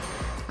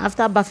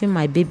 after bathing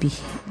my baby,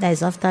 that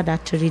is after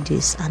that 3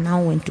 days, I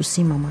now went to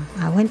see Mama.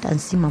 I went and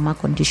see Mama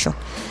condition.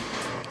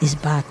 It's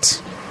bad.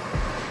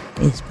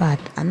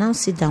 I now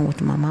sit down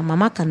with Mama.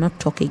 Mama cannot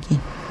talk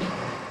again.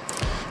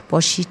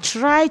 But she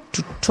tried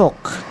to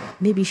talk.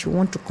 Maybe she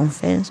want to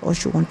confess or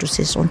she want to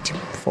say something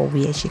for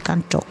where she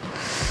can't talk.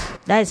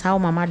 That is how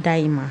Mama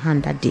died in my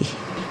hand that day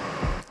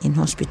in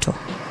hospital.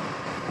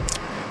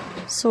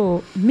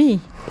 So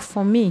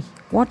for me,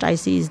 what I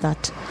see is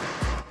that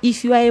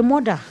if you are a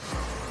mother,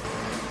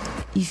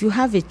 if you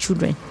have a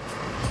children,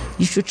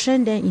 you should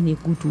train them in a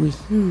good way.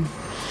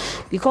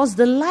 Because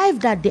the life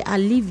that they are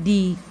living,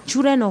 the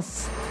children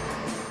of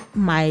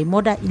my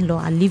mother-in-law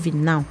are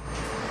living now,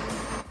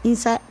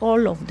 inside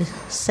all of the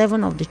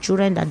 7 of the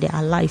children that they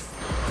are alive,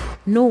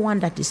 no one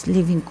that is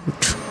living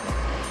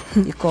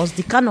good. Because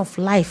the kind of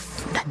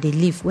life that they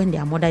live when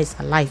their mother is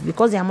alive,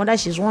 because their mother,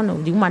 she's one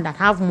of the women that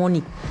have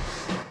money,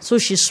 so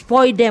she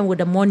spoiled them with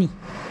the money.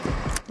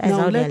 That's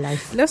how their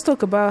life. Let's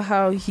talk about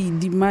how he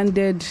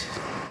demanded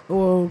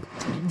or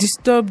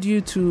disturbed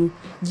you to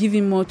give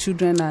him more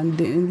children and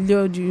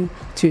lured you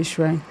to a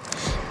shrine.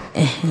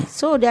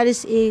 So there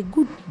is a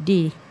good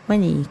day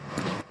when he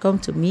come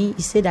to me.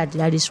 He said that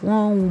there is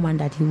one woman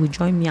that he will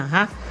join me and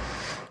her.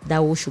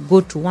 that we should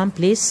go to one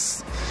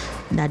place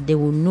that they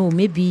will know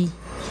maybe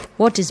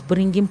what is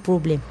bringing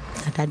problem,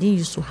 that I didn't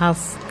used to have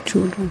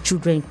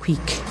children quick,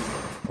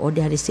 or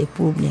there is a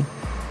problem.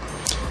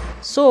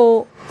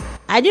 So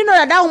I didn't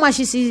know that woman,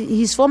 she's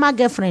his former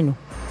girlfriend.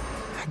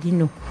 I didn't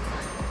know.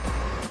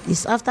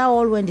 It's after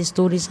all when the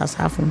stories has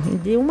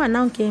happened. The woman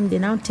now came, they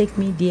now take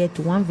me there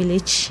to one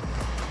village.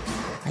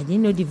 I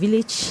didn't know the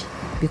village,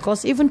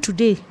 because even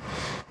today,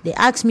 they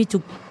asked me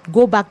to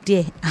go back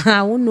there.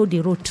 I won't know the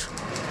road.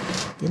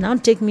 They now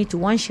take me to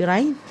one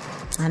shrine.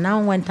 I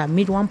now went and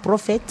meet one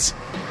prophet.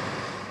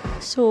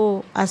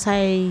 So as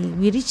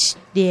we reached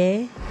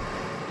there,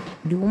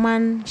 the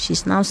woman,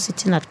 she's now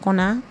sitting at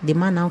corner. The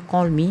man now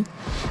called me.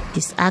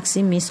 He's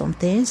asking me some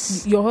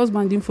things. Your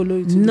husband didn't follow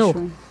you to the shrine?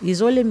 No,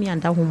 it's only me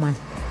and that woman.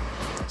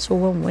 So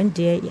when we went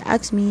there, he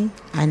asked me,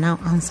 I now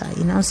answer.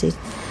 He now said,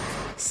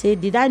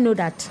 did I know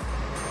that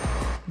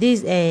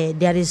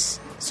there is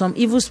some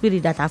evil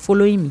spirit that are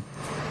following me?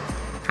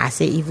 I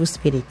say, evil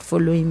spirit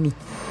following me.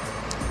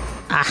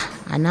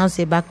 I now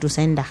say, back to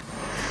sender.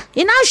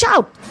 He now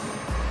shout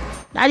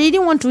that he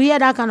didn't want to hear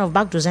that kind of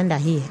back to sender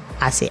here.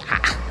 I say,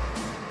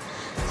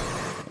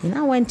 He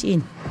now went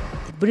in,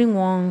 bring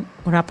one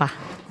wrapper,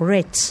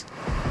 red.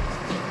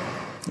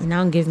 He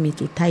now gave me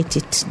to tight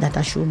it, that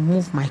I should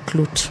move my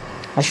clothes.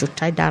 I should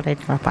tie that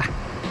red wrapper.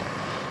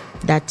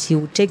 That he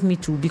would take me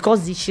to,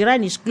 because the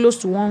shrine is close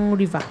to one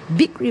river,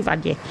 big river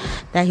there.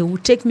 That he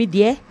would take me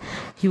there.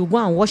 He will go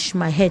and wash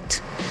my head,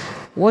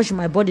 wash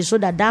my body, so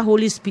that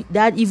Holy Spirit,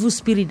 that evil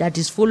spirit that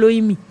is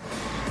following me,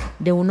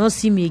 they will not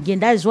see me again.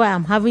 That is why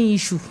I'm having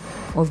issue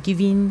of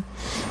giving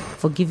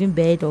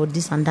birth or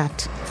this and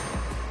that.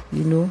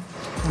 You know,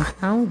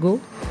 now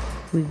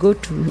we go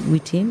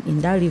with him in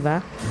that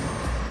river.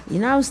 He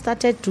now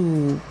started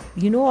to,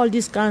 all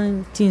these kind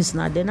of things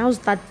now. They now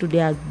start to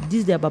their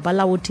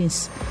babalawo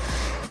things.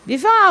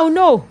 Before I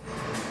know,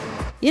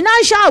 he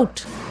now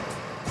shout.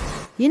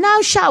 He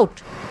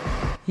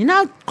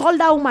now call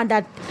that woman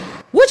that,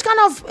 which kind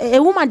of a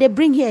woman they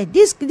bring here?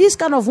 This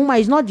kind of woman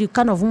is not the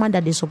kind of woman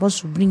that they're supposed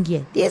to bring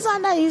here. This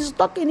and that, he's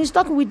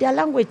talking with their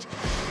language.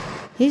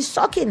 He's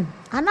talking.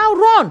 And now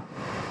run.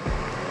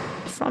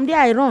 From there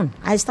I run.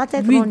 I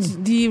started running.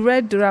 With the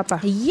red wrapper?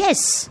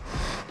 Yes.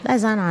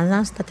 That's when I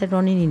now started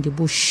running in the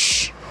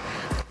bush.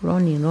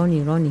 Running.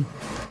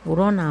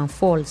 Run and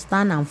fall,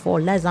 stand and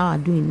fall. That's how I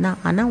do it now.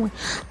 And now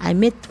I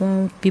met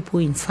one people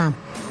in farm.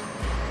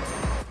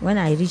 When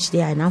I reach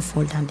there, I now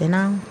fall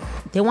down.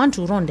 They want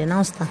to run. They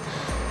now start.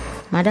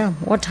 Madam,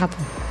 what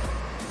happened?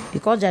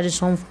 Because there is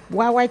some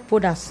white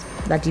powders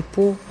that he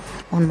pour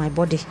on my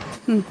body.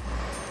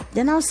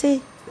 They now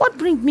say, what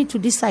brings me to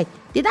this side?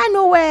 Did I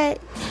know where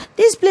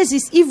this place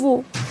is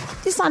evil?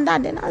 This and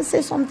that. Then I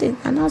say something.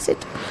 And I said,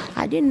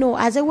 I didn't know.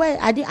 I said, well,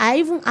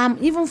 I'm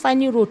even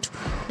finding road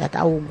that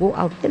I will go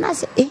out. Then I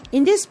said,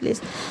 in this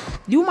place,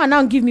 the woman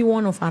now give me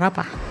one of her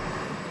wrapper.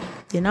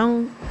 I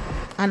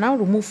now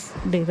remove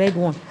the red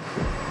one.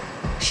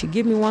 She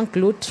gave me one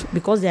cloth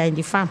because they are in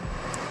the farm.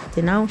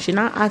 She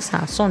now asked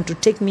her son to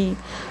take me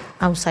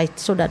outside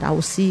so that I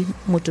will see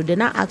motor. They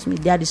now asked me,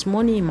 there is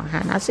money in my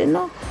hand. I said,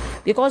 no.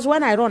 Because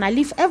when I run, I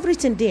leave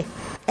everything there.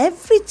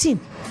 Everything.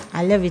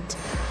 I leave it.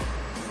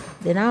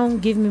 They now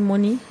give me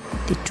money.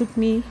 They took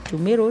me to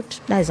May Road.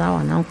 That is how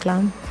I now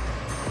climb.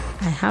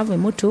 I have a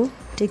motor,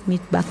 take me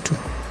back to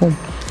home.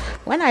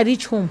 When I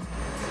reach home,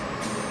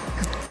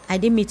 I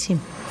didn't meet him.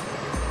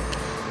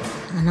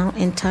 I now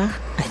enter,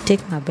 I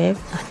take my bath,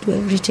 I do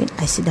everything.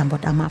 I sit down,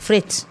 but I'm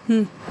afraid.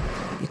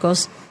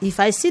 Because if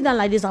I sit down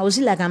like this, I will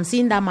see like I'm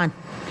seeing that man.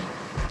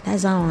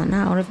 That's how I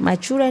now. My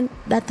children,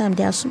 that time,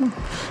 they are small.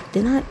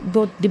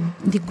 But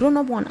the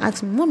grown-up one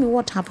asked me, Mommy,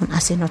 what happened? I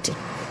said, nothing.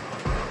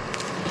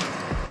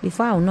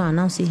 Before I know, I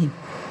now see him.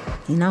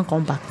 He now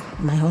come back,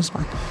 my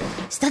husband.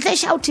 Started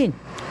shouting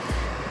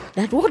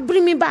that, what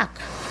bring me back?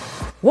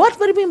 What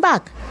bring me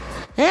back?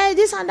 Hey,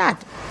 this and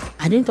that.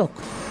 I didn't talk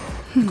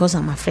because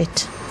I'm afraid.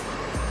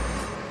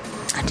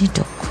 I didn't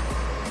talk.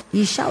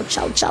 He shout.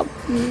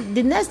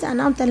 The next day, I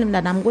now tell him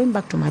that I'm going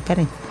back to my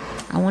parents.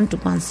 I want to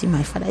go and see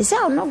my father. He said,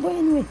 I'm not going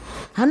anywhere.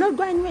 I'm not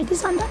going anywhere,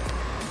 this and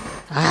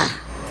that.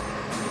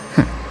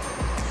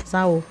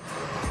 So,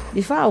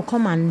 before I'll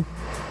come and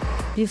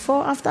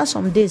after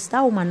some days,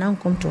 that woman now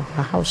come to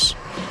her house.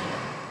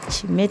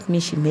 She met me,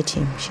 she met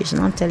him. She's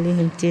now telling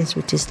him things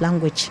with his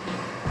language.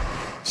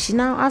 She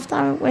now,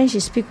 after when she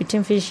speak with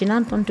him, she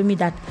now turned to me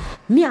that,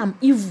 me, I'm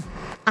evil.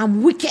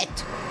 I'm wicked.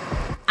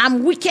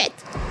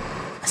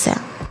 I said,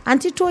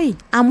 Auntie Toyi,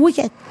 I'm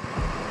wicked.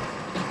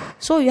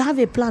 So you have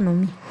a plan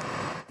on me.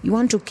 You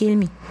want to kill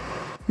me.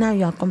 Now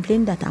you are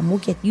complaining that I'm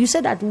wicked. You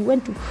said that we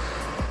went to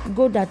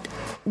go that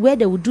where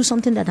they would do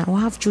something that I will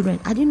have children.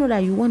 I didn't know that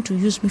you want to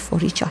use me for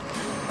ritual.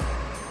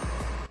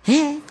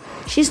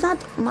 She's not,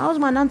 my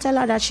husband now tell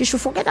her that she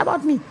should forget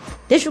about me.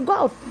 They should go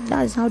out.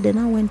 That is how they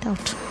now went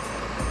out.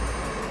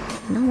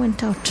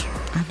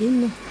 I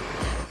didn't know.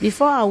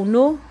 Before I will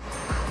know,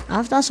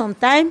 after some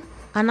time,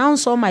 I now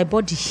saw my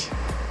body.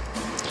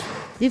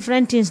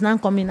 Different things now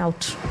coming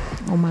out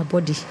on my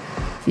body.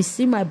 You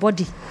see my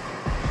body.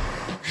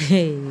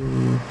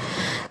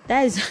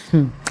 That is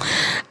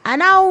and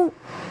now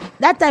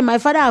that time my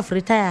father have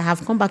retired, I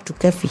have come back to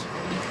Kefi.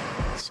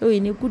 So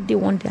in a good day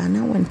one day, and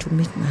I went to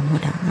meet my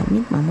mother. I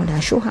meet my mother, I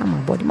show her my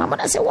body. My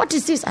mother said, "What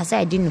is this?" I said,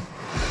 "I didn't know."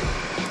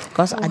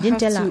 Because I didn't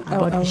tell her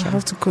about I'll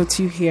have to cut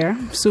you here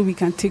so we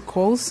can take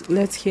calls.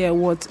 Let's hear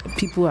what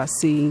people are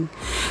saying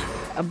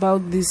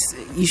about this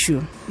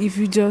issue. If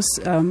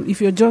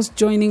you're just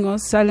joining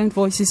us, Silent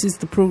Voices is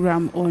the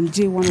program on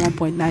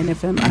J11.9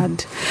 FM,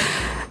 and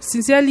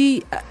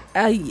sincerely,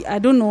 I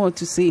don't know what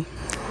to say.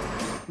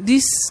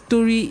 This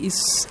story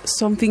is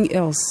something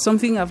else,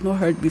 something I've not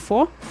heard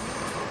before.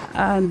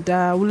 And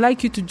I would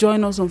like you to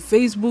join us on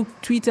Facebook,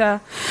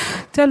 Twitter.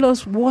 Tell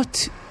us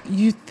what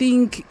you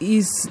think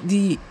is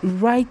the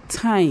right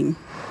time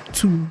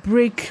to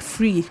break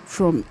free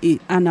from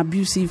an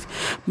abusive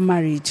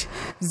marriage.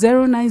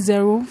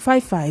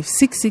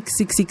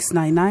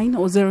 090-55666699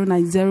 or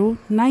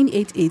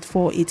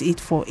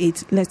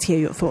 090-988-48848. Let's hear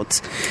your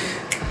thoughts.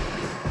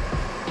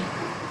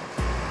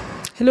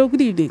 Hello,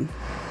 good evening.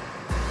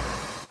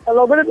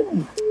 Hello, good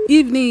evening.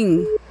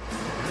 Evening.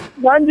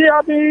 Nanji,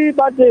 happy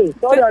birthday.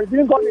 Sorry, I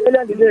didn't call you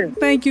earlier today.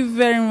 Thank you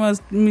very much,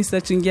 Mr.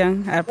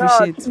 Chingyang. I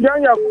appreciate it.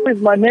 Chingyang Yakubu is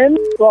my name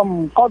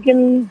from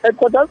Cocking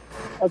headquarters.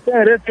 I stay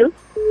in Redfield.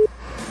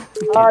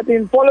 Okay. I've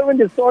been following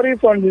the story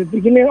from the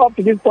beginning up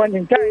to this point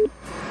in time.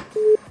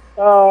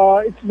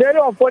 It's very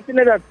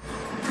unfortunate that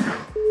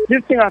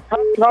this thing has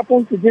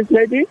happened to this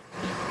lady.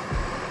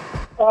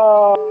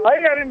 Are you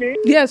hearing me?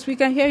 Yes, we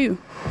can hear you.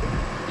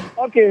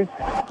 Okay.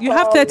 You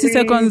have 30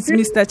 seconds,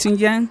 Mr.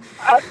 Chingyang.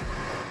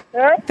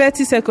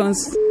 30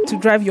 seconds to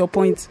drive your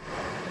point.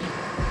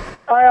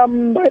 I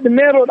am by the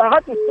main road. I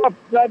had to stop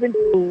driving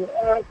to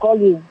call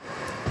you.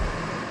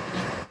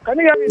 Can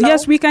you hear me now?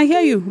 Yes, we can hear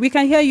you. We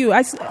can hear you.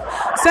 I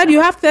said you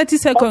have 30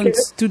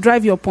 seconds to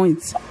drive your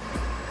point.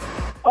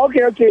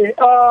 Okay.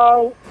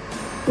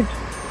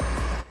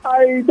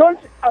 I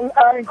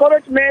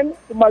encourage men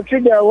to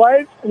maltreat their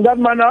wives in that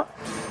manner.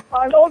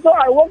 And also,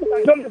 I work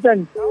with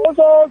adolescents. I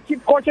also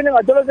keep cautioning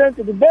adolescents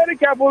to be very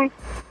careful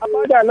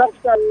about their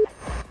lifestyle.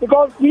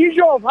 Because the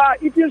issue of her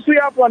eating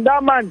suya from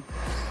that man,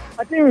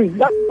 I think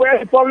that's where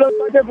the problem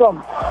started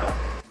from.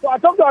 So I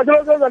talk to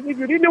adolescents that if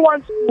you really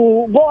want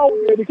to go on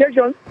with your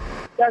education,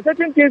 there are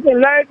certain things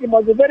in life you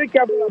must be very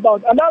careful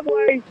about. And that's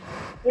why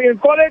we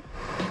encourage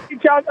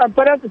teachers and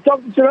parents to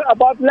talk to children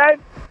about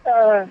life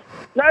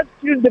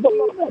skills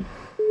development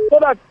so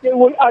that they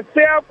will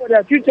aspire for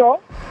their future.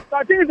 So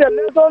I think it's a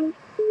lesson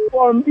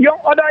from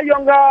other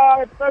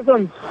younger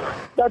persons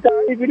that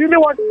if you really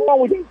want to go on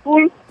with your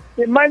school,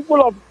 be mindful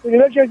of the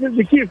relationships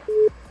you keep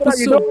so that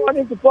you don't run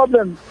into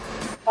problems.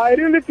 I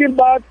really feel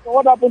bad for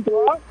what happened to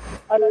her,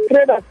 and I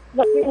pray that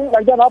nothing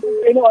like that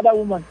happens to any other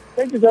woman.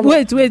 Thank you so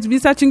much. Wait,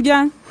 Mr.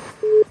 Chingyang,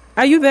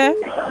 are you there?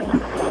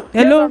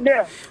 Hello? Yes, I'm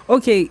there.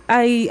 Okay,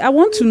 I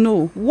want to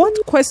know, what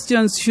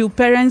questions should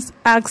parents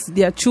ask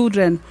their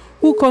children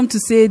who come to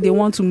say they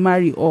want to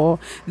marry or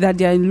that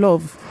they are in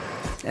love,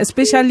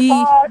 especially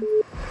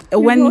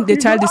when the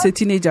child is a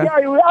teenager? Yeah,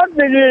 you ask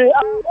I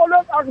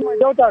always ask my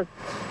daughters,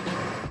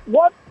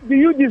 what do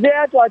you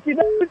desire to achieve?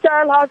 Every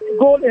child has a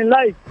goal in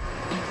life.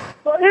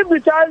 So if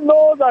the child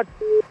knows that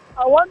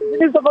I want to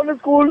finish secondary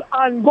school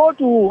and go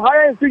to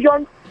higher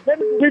institutions,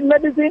 maybe to read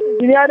medicine,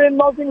 engineering,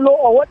 nursing, law,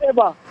 or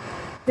whatever,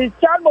 the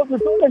child must be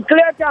told in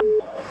clear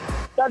terms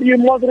that you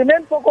must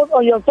remain focused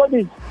on your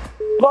studies.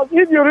 Because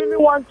if you really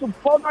want to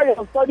further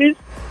your studies,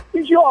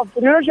 issue of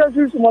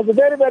relationships you must be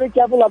very, very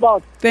careful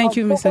about. Thank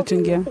you, Mr.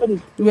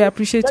 Chingyang. We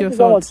appreciate your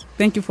thoughts.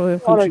 Thank you for your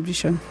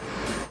contribution.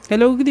 Right.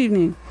 Hello, good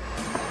evening.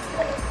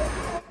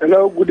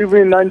 Hello, good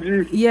evening,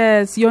 Nanji.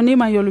 Yes, your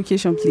name and your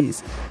location,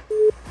 please.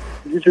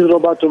 This is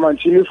Roberto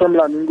Mancini from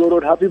Lamingo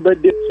Road. Happy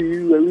birthday to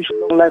you. I wish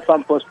you long life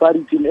and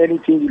prosperity in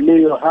anything you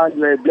lay your hand.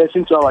 You are a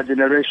blessing to our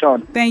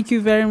generation. Thank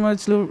you very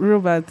much,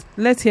 Robert.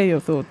 Let's hear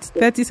your thoughts.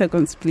 30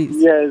 seconds, please.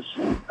 Yes.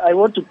 I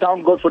want to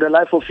thank God for the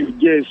life of your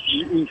guest.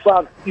 In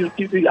fact,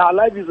 our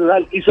life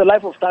is a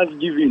life of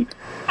thanksgiving.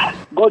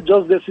 God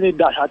just destined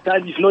that her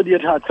time is not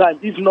yet her time.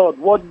 If not,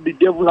 what the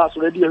devil has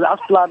already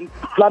planned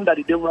that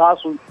the devil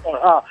has on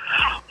her.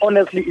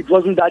 Honestly, it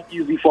wasn't that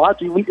easy for her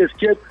to even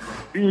escape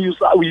being used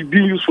for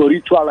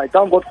ritual. I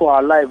thank God for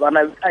her life, and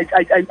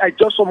I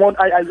just want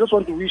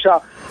to wish her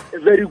a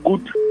very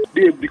good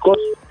day, because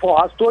for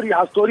her story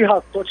has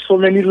touched so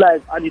many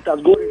lives, and it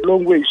has gone a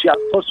long way. She has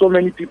touched so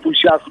many people.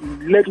 She has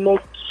led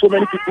so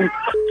many people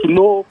to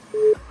know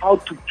how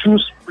to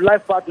choose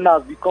life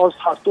partners, because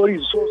her story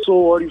is so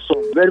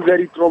worrisome, very,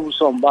 very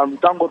troublesome. And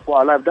thank God for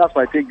her life. That's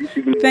my take this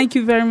evening. Thank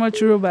you very much,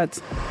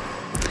 Robert.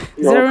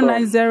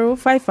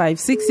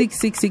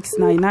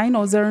 090-55666699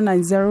 or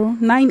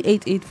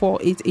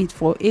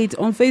 090-988-48848.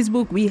 On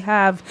Facebook, we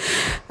have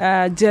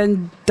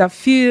Jen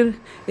Dafir.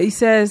 He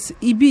says,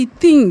 Ibi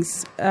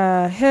thinks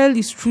hell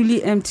is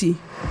truly empty.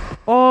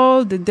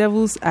 All the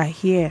devils are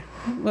here.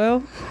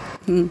 Well,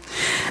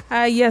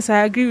 Yes,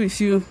 I agree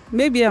with you.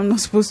 Maybe I'm not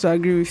supposed to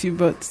agree with you,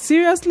 but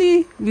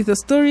seriously, with a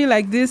story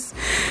like this,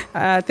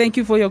 thank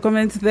you for your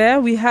comment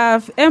there. We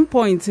have M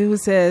Point who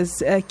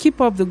says,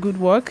 keep up the good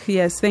work.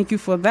 Yes, thank you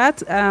for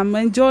that. I'm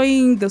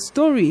enjoying the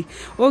story.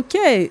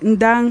 Okay,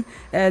 Ndang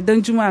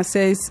Danjuma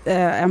says,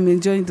 I'm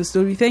enjoying the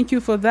story. Thank you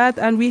for that.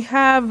 And we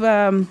have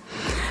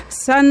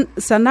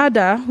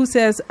Sanada who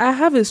says, I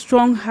have a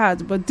strong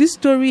heart, but this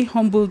story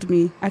humbled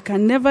me. I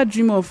can never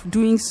dream of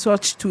doing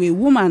such to a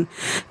woman.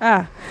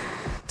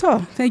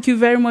 Thank you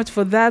very much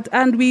for that.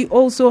 And we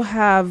also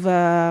have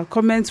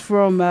comments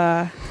from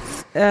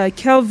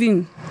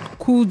Kelvin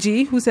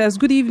Coolji, who says,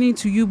 good evening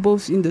to you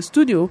both in the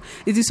studio.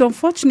 It is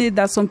unfortunate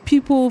that some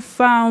people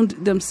found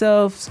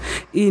themselves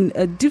in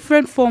a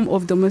different form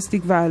of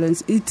domestic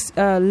violence. It's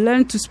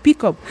learn to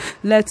speak up.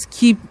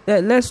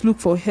 Let's look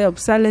for help.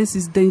 Silence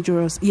is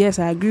dangerous. Yes,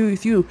 I agree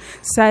with you.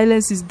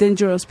 Silence is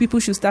dangerous. People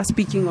should start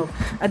speaking up.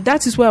 And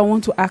that is why I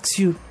want to ask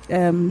you,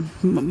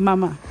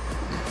 Mama.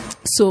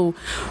 So,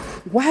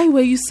 why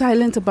were you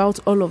silent about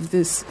all of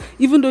this?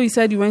 Even though you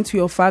said you went to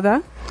your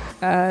father,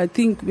 I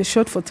think we're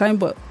short for time,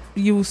 but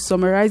you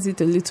summarize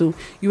it a little.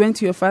 You went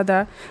to your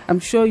father. I'm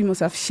sure you must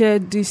have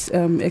shared this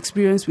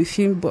experience with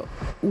him, but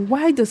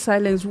why the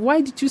silence?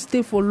 Why did you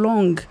stay for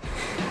long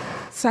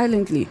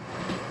silently?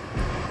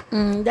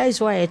 That is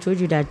why I told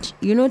you that,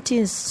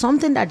 things,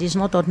 something that is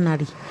not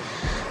ordinary.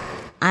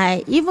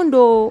 Even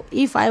though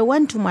if I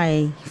went to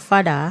my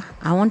father,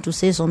 I want to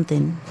say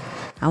something,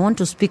 I want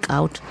to speak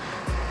out.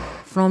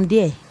 From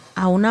there,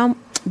 I will now,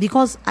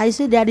 because I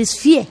say there is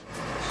fear.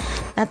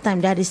 That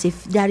time there is fear.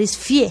 There is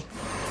fear.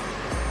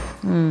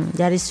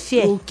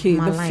 Okay,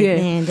 the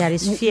fear. There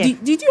is fear.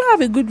 Did you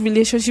have a good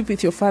relationship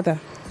with your father?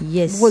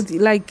 Yes.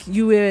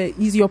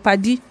 Is your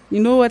paddy? You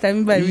know what I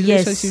mean by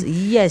relationship?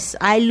 Yes.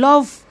 I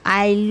love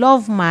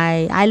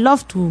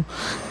to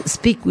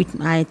speak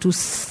to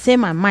say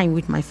my mind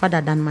with my father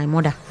than my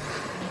mother.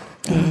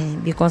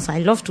 Because I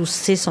love to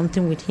say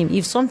something with him.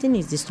 If something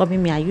is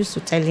disturbing me, I used to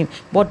tell him.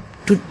 But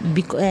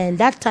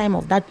that time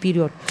of that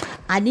period,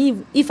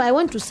 and if I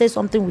want to say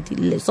something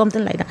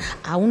something like that,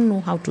 I won't know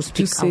how to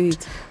speak out.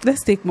 It.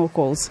 Let's take more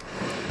calls.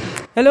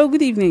 Hello,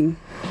 good evening.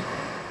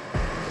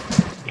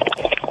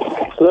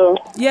 Hello.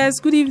 Yes,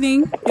 good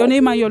evening. Your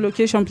name and your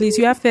location, please.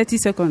 You have 30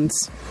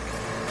 seconds.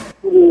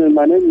 Good evening.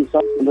 My name is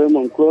Samson Raymond.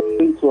 I'm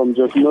calling from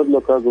Jotnod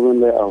Local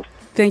Government Layout.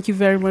 Thank you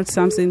very much,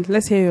 Samson.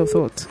 Let's hear your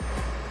thoughts.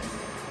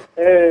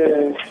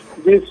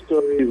 This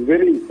story is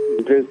very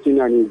interesting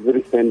and is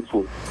very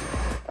painful.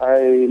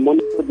 I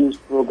monitor this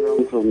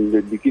program from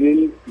the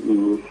beginning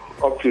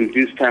up to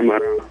this time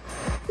around.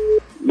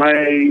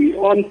 My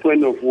own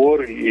point of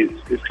worry is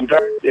to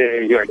that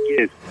your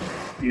guest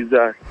is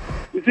that,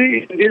 you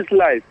see, in this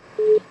life,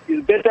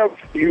 it's better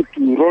for you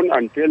to run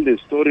and tell the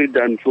story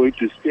than for you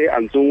to stay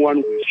and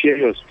someone will share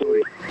your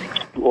story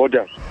to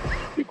others.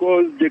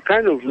 Because the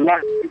kind of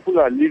life people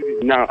are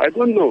living now, I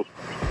don't know.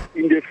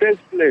 In the first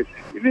place,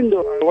 even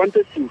though I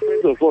wanted to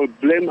first of all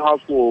blame her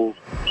for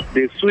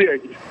the suya,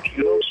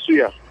 she loves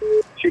suya.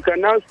 She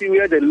can now see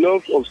where the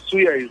love of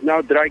suya is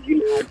now dragging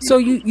her. So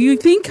you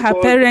think her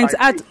parents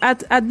at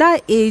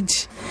that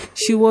age,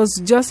 she was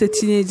just a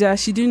teenager,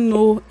 she didn't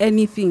know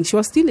anything, she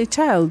was still a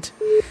child.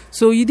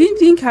 So you didn't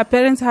think her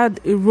parents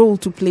had a role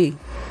to play?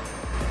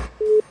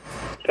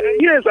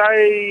 Yes,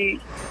 I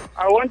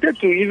wanted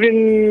to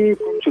even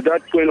come to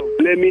that point of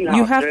blaming her.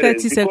 You have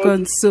 30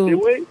 seconds, so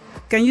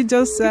can you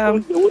just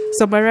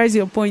summarize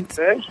your point?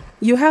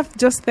 You have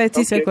just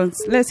 30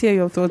 seconds. Let's hear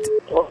your thoughts.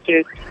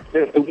 Okay.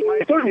 My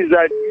thought is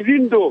that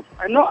even though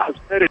I know as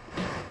parents,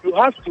 you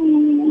have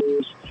to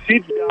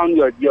sit down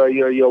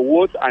your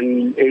words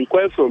and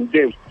inquire from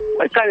them.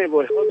 What kind of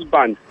a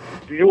husband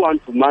do you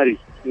want to marry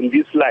in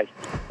this life?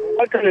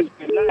 What kind of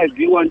life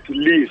do you want to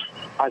live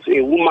as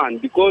a woman?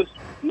 Because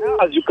now,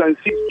 as you can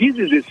see, this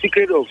is the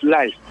secret of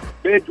life.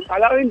 But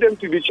allowing them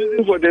to be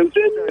choosing for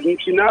themselves,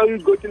 and she now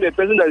go to a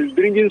person that is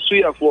bringing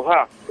suya for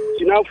her.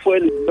 She now fell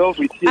in love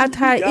with him. At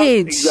her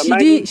age,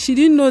 she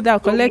didn't know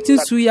that collecting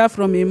suya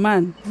from a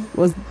man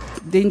was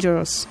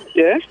dangerous.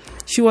 Yeah?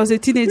 She was a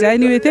teenager.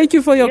 Anyway, thank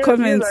you for your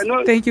comments.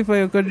 Thank you for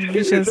your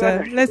contributions.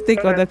 Let's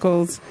take other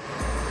calls.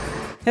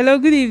 Hello,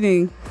 good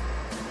evening.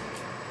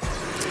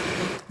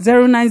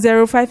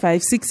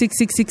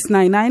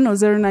 09055666699 or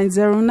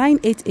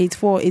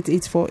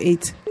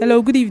 09098848848.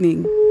 Hello, good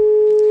evening.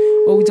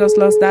 Oh, we just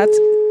lost that.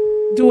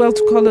 Do well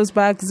to call us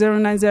back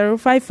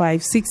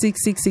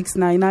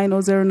 09055666699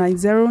 or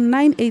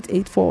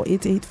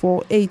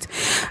 09098848848.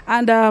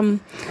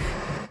 And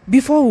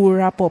before we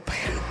wrap up,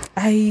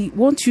 I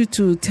want you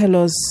to tell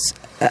us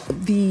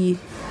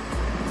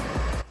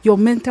your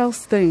mental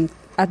strength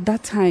at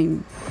that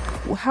time.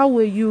 how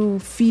were you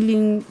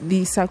feeling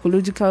the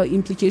psychological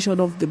implication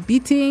of the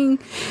beating,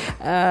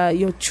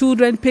 your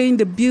children paying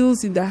the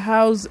bills in the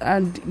house,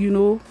 and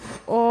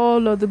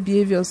all other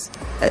behaviors,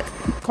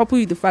 coupled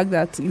with the fact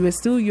that you were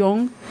still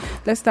young?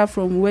 Let's start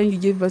from when you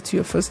gave birth to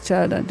your first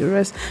child and the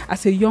rest.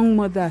 As a young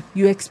mother,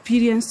 you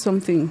experienced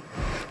something.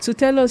 So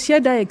tell us, share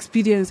that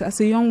experience.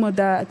 As a young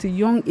mother, at a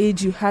young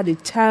age, you had a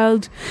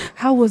child.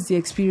 How was the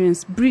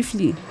experience?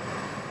 Briefly.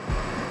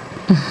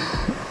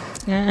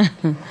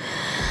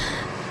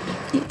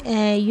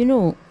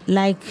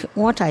 Like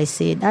what I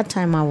said, that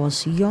time I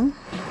was young.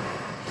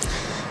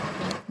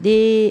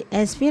 The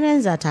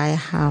experience that I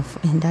have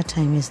in that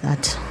time is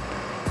that,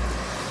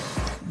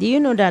 do you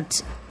know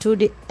that to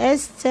the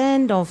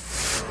extent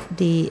of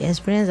the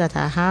experience that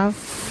I have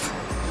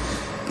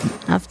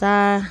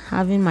after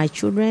having my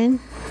children,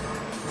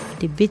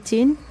 the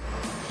beating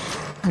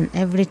and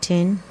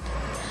everything,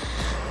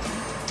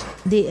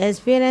 the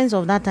experience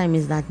of that time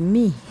is that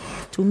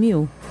to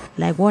me,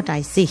 like what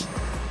I say,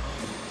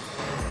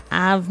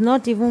 I have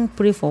not even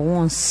prayed for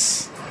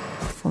once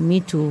for me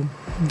to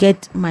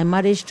get my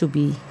marriage to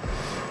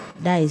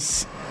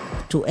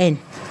end,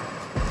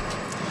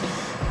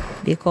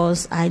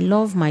 because I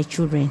love my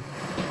children.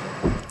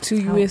 So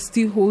you were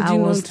still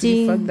holding on to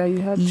the fact that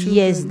you had children?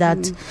 Yes,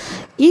 that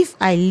if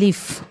I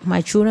leave,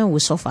 my children will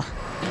suffer.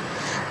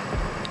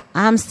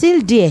 I'm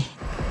still there.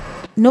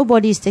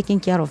 Nobody is taking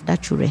care of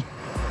that children.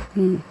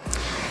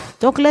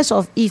 Talk less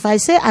of if I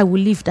say I will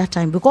leave that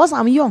time, because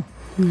I'm young.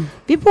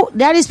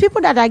 There is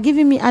people that are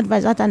giving me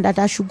advice that time that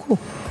I should go.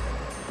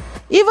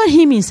 Even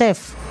him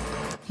himself,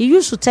 he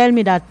used to tell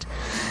me that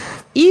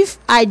if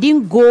I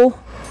didn't go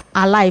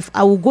alive,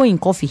 I will go in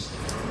coffee.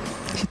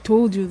 He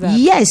told you that?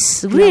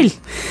 Yes, real.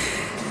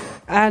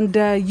 And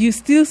you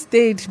still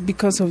stayed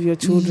because of your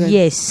children?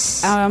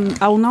 Yes.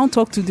 I will now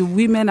talk to the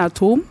women at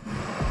home,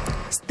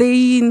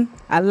 staying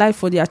alive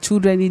for their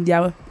children in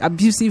their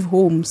abusive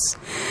homes.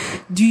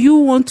 Do you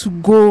want to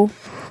go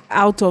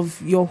out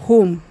of your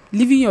home,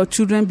 leaving your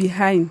children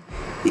behind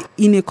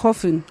in a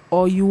coffin,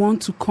 or you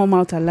want to come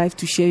out alive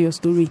to share your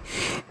story?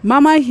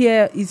 Mama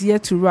here is here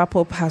to wrap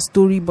up her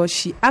story, but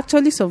she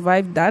actually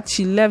survived that.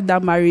 She left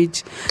that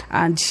marriage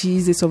and she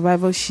is a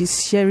survivor.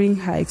 She's sharing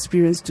her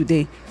experience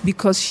today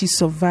because she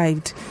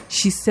survived.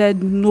 She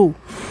said no.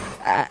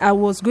 I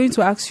was going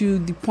to ask you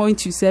the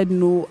point you said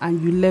no and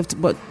you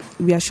left, but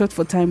we are short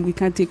for time. We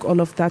can't take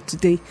all of that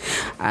today.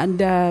 And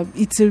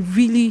it's a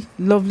really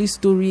lovely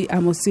story,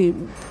 I must say.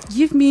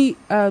 Give me,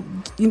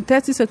 in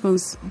 30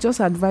 seconds, just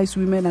advise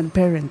women and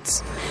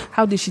parents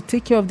how they should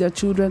take care of their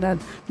children,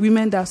 and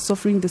women that are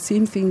suffering the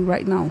same thing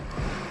right now.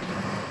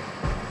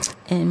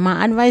 And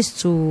my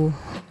advice to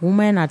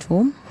women at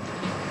home,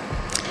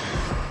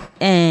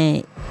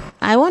 I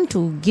want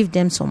to give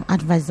them some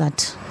advice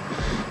that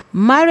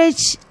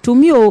marriage, to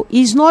me,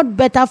 is not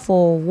better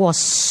for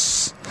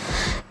worse.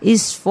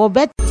 It's for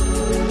better.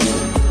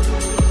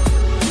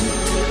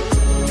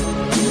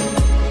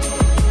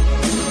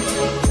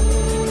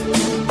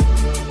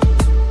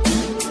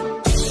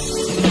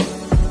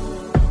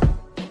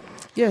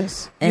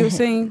 Yes, you're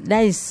saying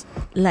that is,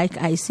 like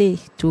I say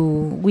to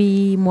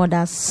we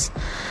mothers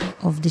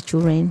of the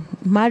children,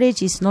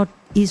 marriage is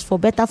for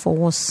better for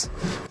worse,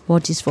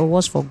 but is for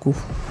worse for good.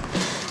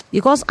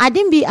 Because I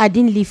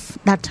didn't live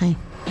that time.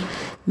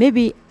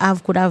 Maybe I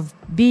could have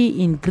been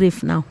in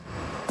grief now.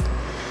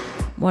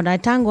 But I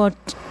thank God,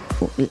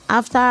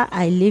 after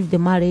I leave the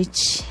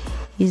marriage,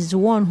 he's the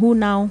one who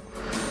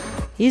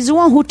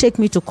take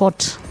me to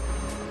court.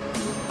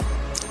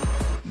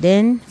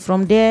 Then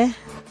from there,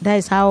 that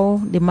is how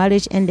the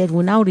marriage ended.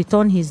 We now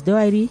return his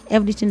dowry,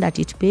 everything that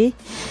it pay.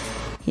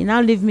 He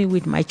now leave me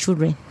with my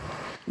children.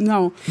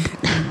 Now,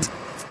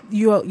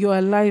 you're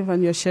alive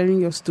and you're sharing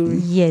your story.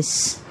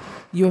 Yes.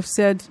 You have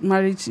said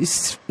marriage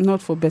is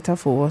not for better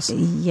for worse.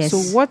 Yes. So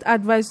what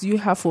advice do you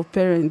have for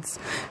parents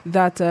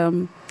that,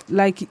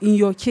 like in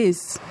your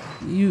case,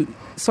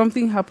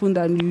 something happened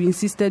and you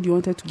insisted you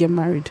wanted to get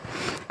married?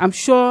 I'm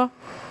sure,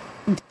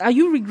 are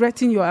you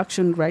regretting your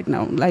action right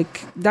now?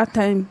 Like that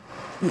time,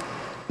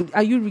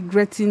 are you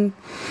regretting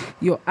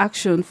your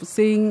action for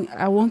saying,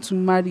 I want to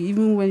marry,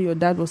 even when your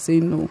dad was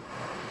saying no?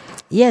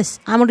 Yes,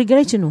 I'm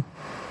regretting no.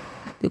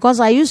 Because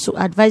I used to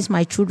advise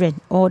my children,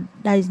 or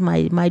that is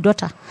my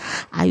daughter.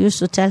 I used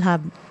to tell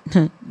her,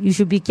 you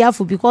should be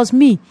careful, because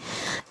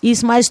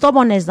it's my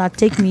stubbornness that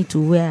take me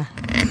to where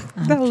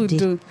I am that would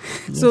today. do.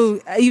 Yes. So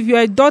if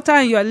you're a daughter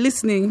and you are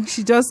listening,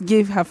 she just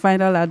gave her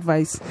final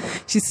advice.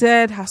 She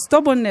said her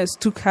stubbornness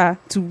took her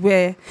to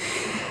where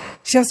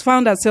she has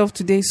found herself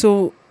today.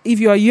 So if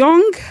you are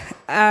young,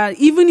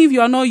 even if you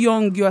are not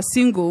young, you are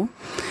single,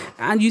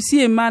 and you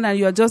see a man and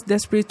you are just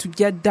desperate to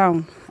get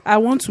down, I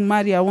want to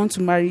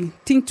marry.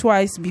 Think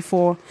twice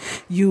before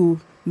you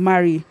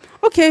marry.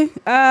 Okay.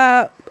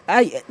 While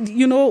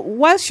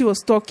she was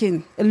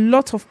talking, a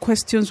lot of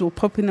questions were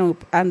popping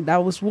up, and I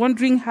was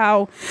wondering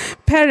how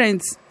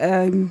parents,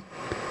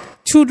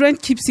 children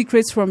keep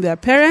secrets from their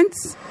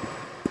parents.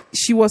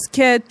 She was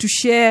scared to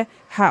share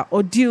her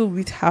ordeal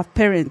with her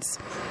parents.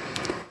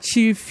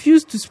 she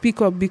refused to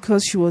speak up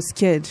because she was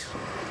scared.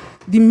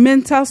 The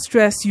mental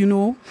stress,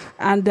 and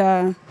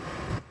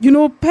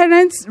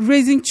parents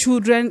raising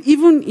children,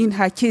 even in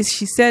her case,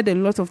 she said a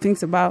lot of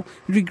things about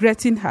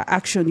regretting her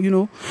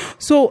action,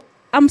 So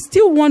I'm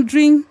still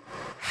wondering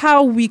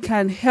how we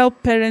can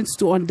help parents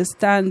to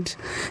understand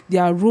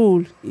their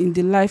role in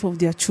the life of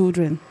their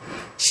children.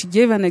 She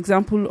gave an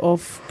example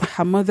of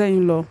her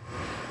mother-in-law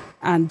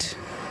and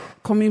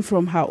coming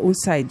from her own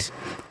side.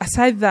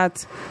 Aside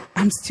that,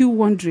 I'm still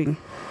wondering,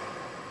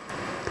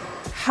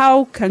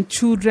 how can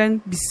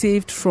children be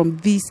saved from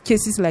these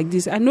cases like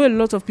this? I know a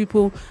lot of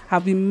people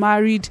have been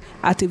married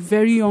at a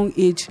very young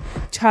age,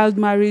 child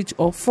marriage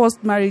or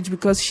forced marriage,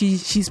 because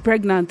she's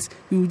pregnant.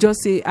 You will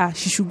just say,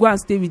 she should go and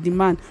stay with the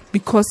man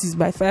because it's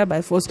by fire,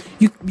 by force.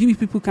 You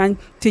people can't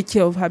take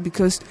care of her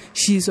because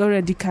she's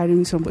already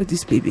carrying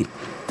somebody's baby.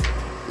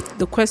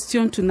 The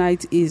question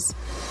tonight is,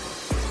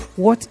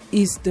 what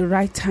is the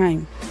right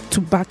time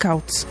to back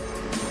out?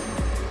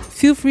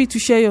 Feel free to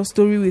share your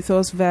story with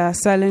us via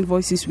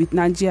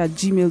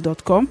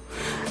silentvoiceswithnaji@gmail.com,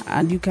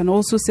 and you can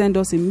also send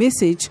us a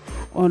message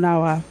on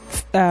our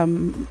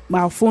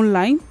phone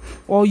line,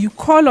 or you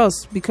call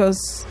us,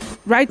 because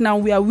right now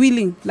we are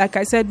willing. Like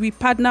I said, we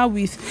partner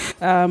with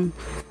the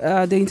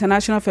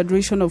International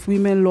Federation of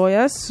Women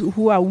Lawyers,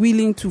 who are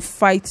willing to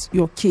fight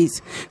your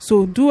case.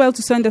 So do well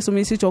to send us a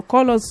message or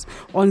call us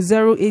on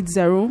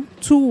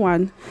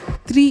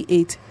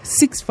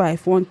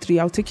 080-2138-6513.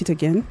 I'll take it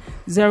again,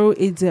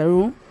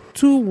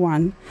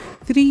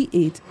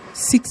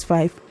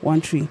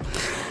 080-2138-6513.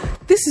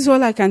 This is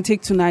all I can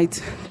take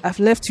tonight. I've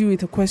left you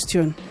with a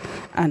question,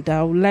 and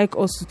I would like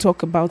us to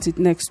talk about it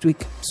next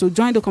week. So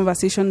join the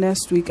conversation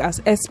next week,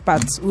 as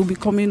experts will be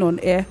coming on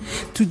air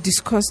to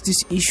discuss this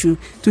issue,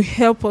 to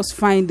help us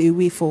find a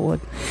way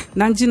forward.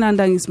 Nanji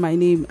Nandan is my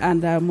name,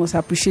 and I must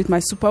appreciate my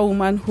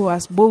superwoman who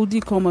has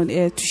boldly come on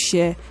air to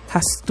share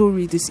her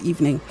story this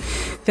evening.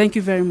 Thank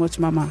you very much,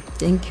 Mama.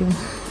 Thank you.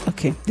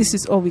 Okay, this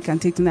is all we can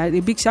take tonight. A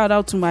big shout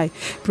out to my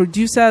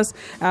producers,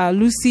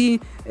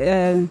 Lucy,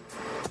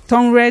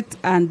 Tonret,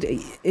 and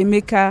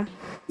Emeka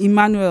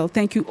Emmanuel.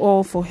 Thank you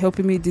all for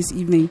helping me this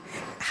evening.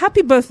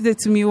 Happy birthday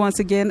to me once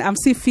again. I'm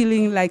still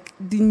feeling like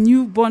the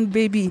newborn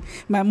baby,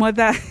 my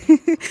mother.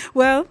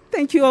 Well,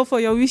 thank you all for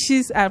your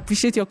wishes. I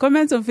appreciate your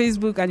comments on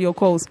Facebook and your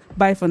calls.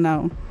 Bye for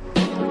now.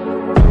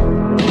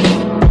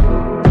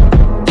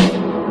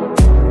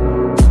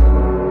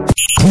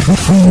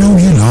 We know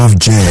you love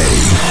Jay,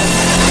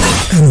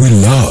 and we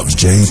love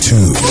Jay too.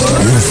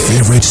 Your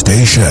favorite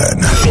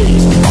station,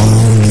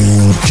 all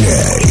new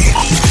Jay,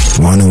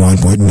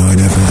 101.9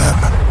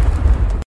 FM.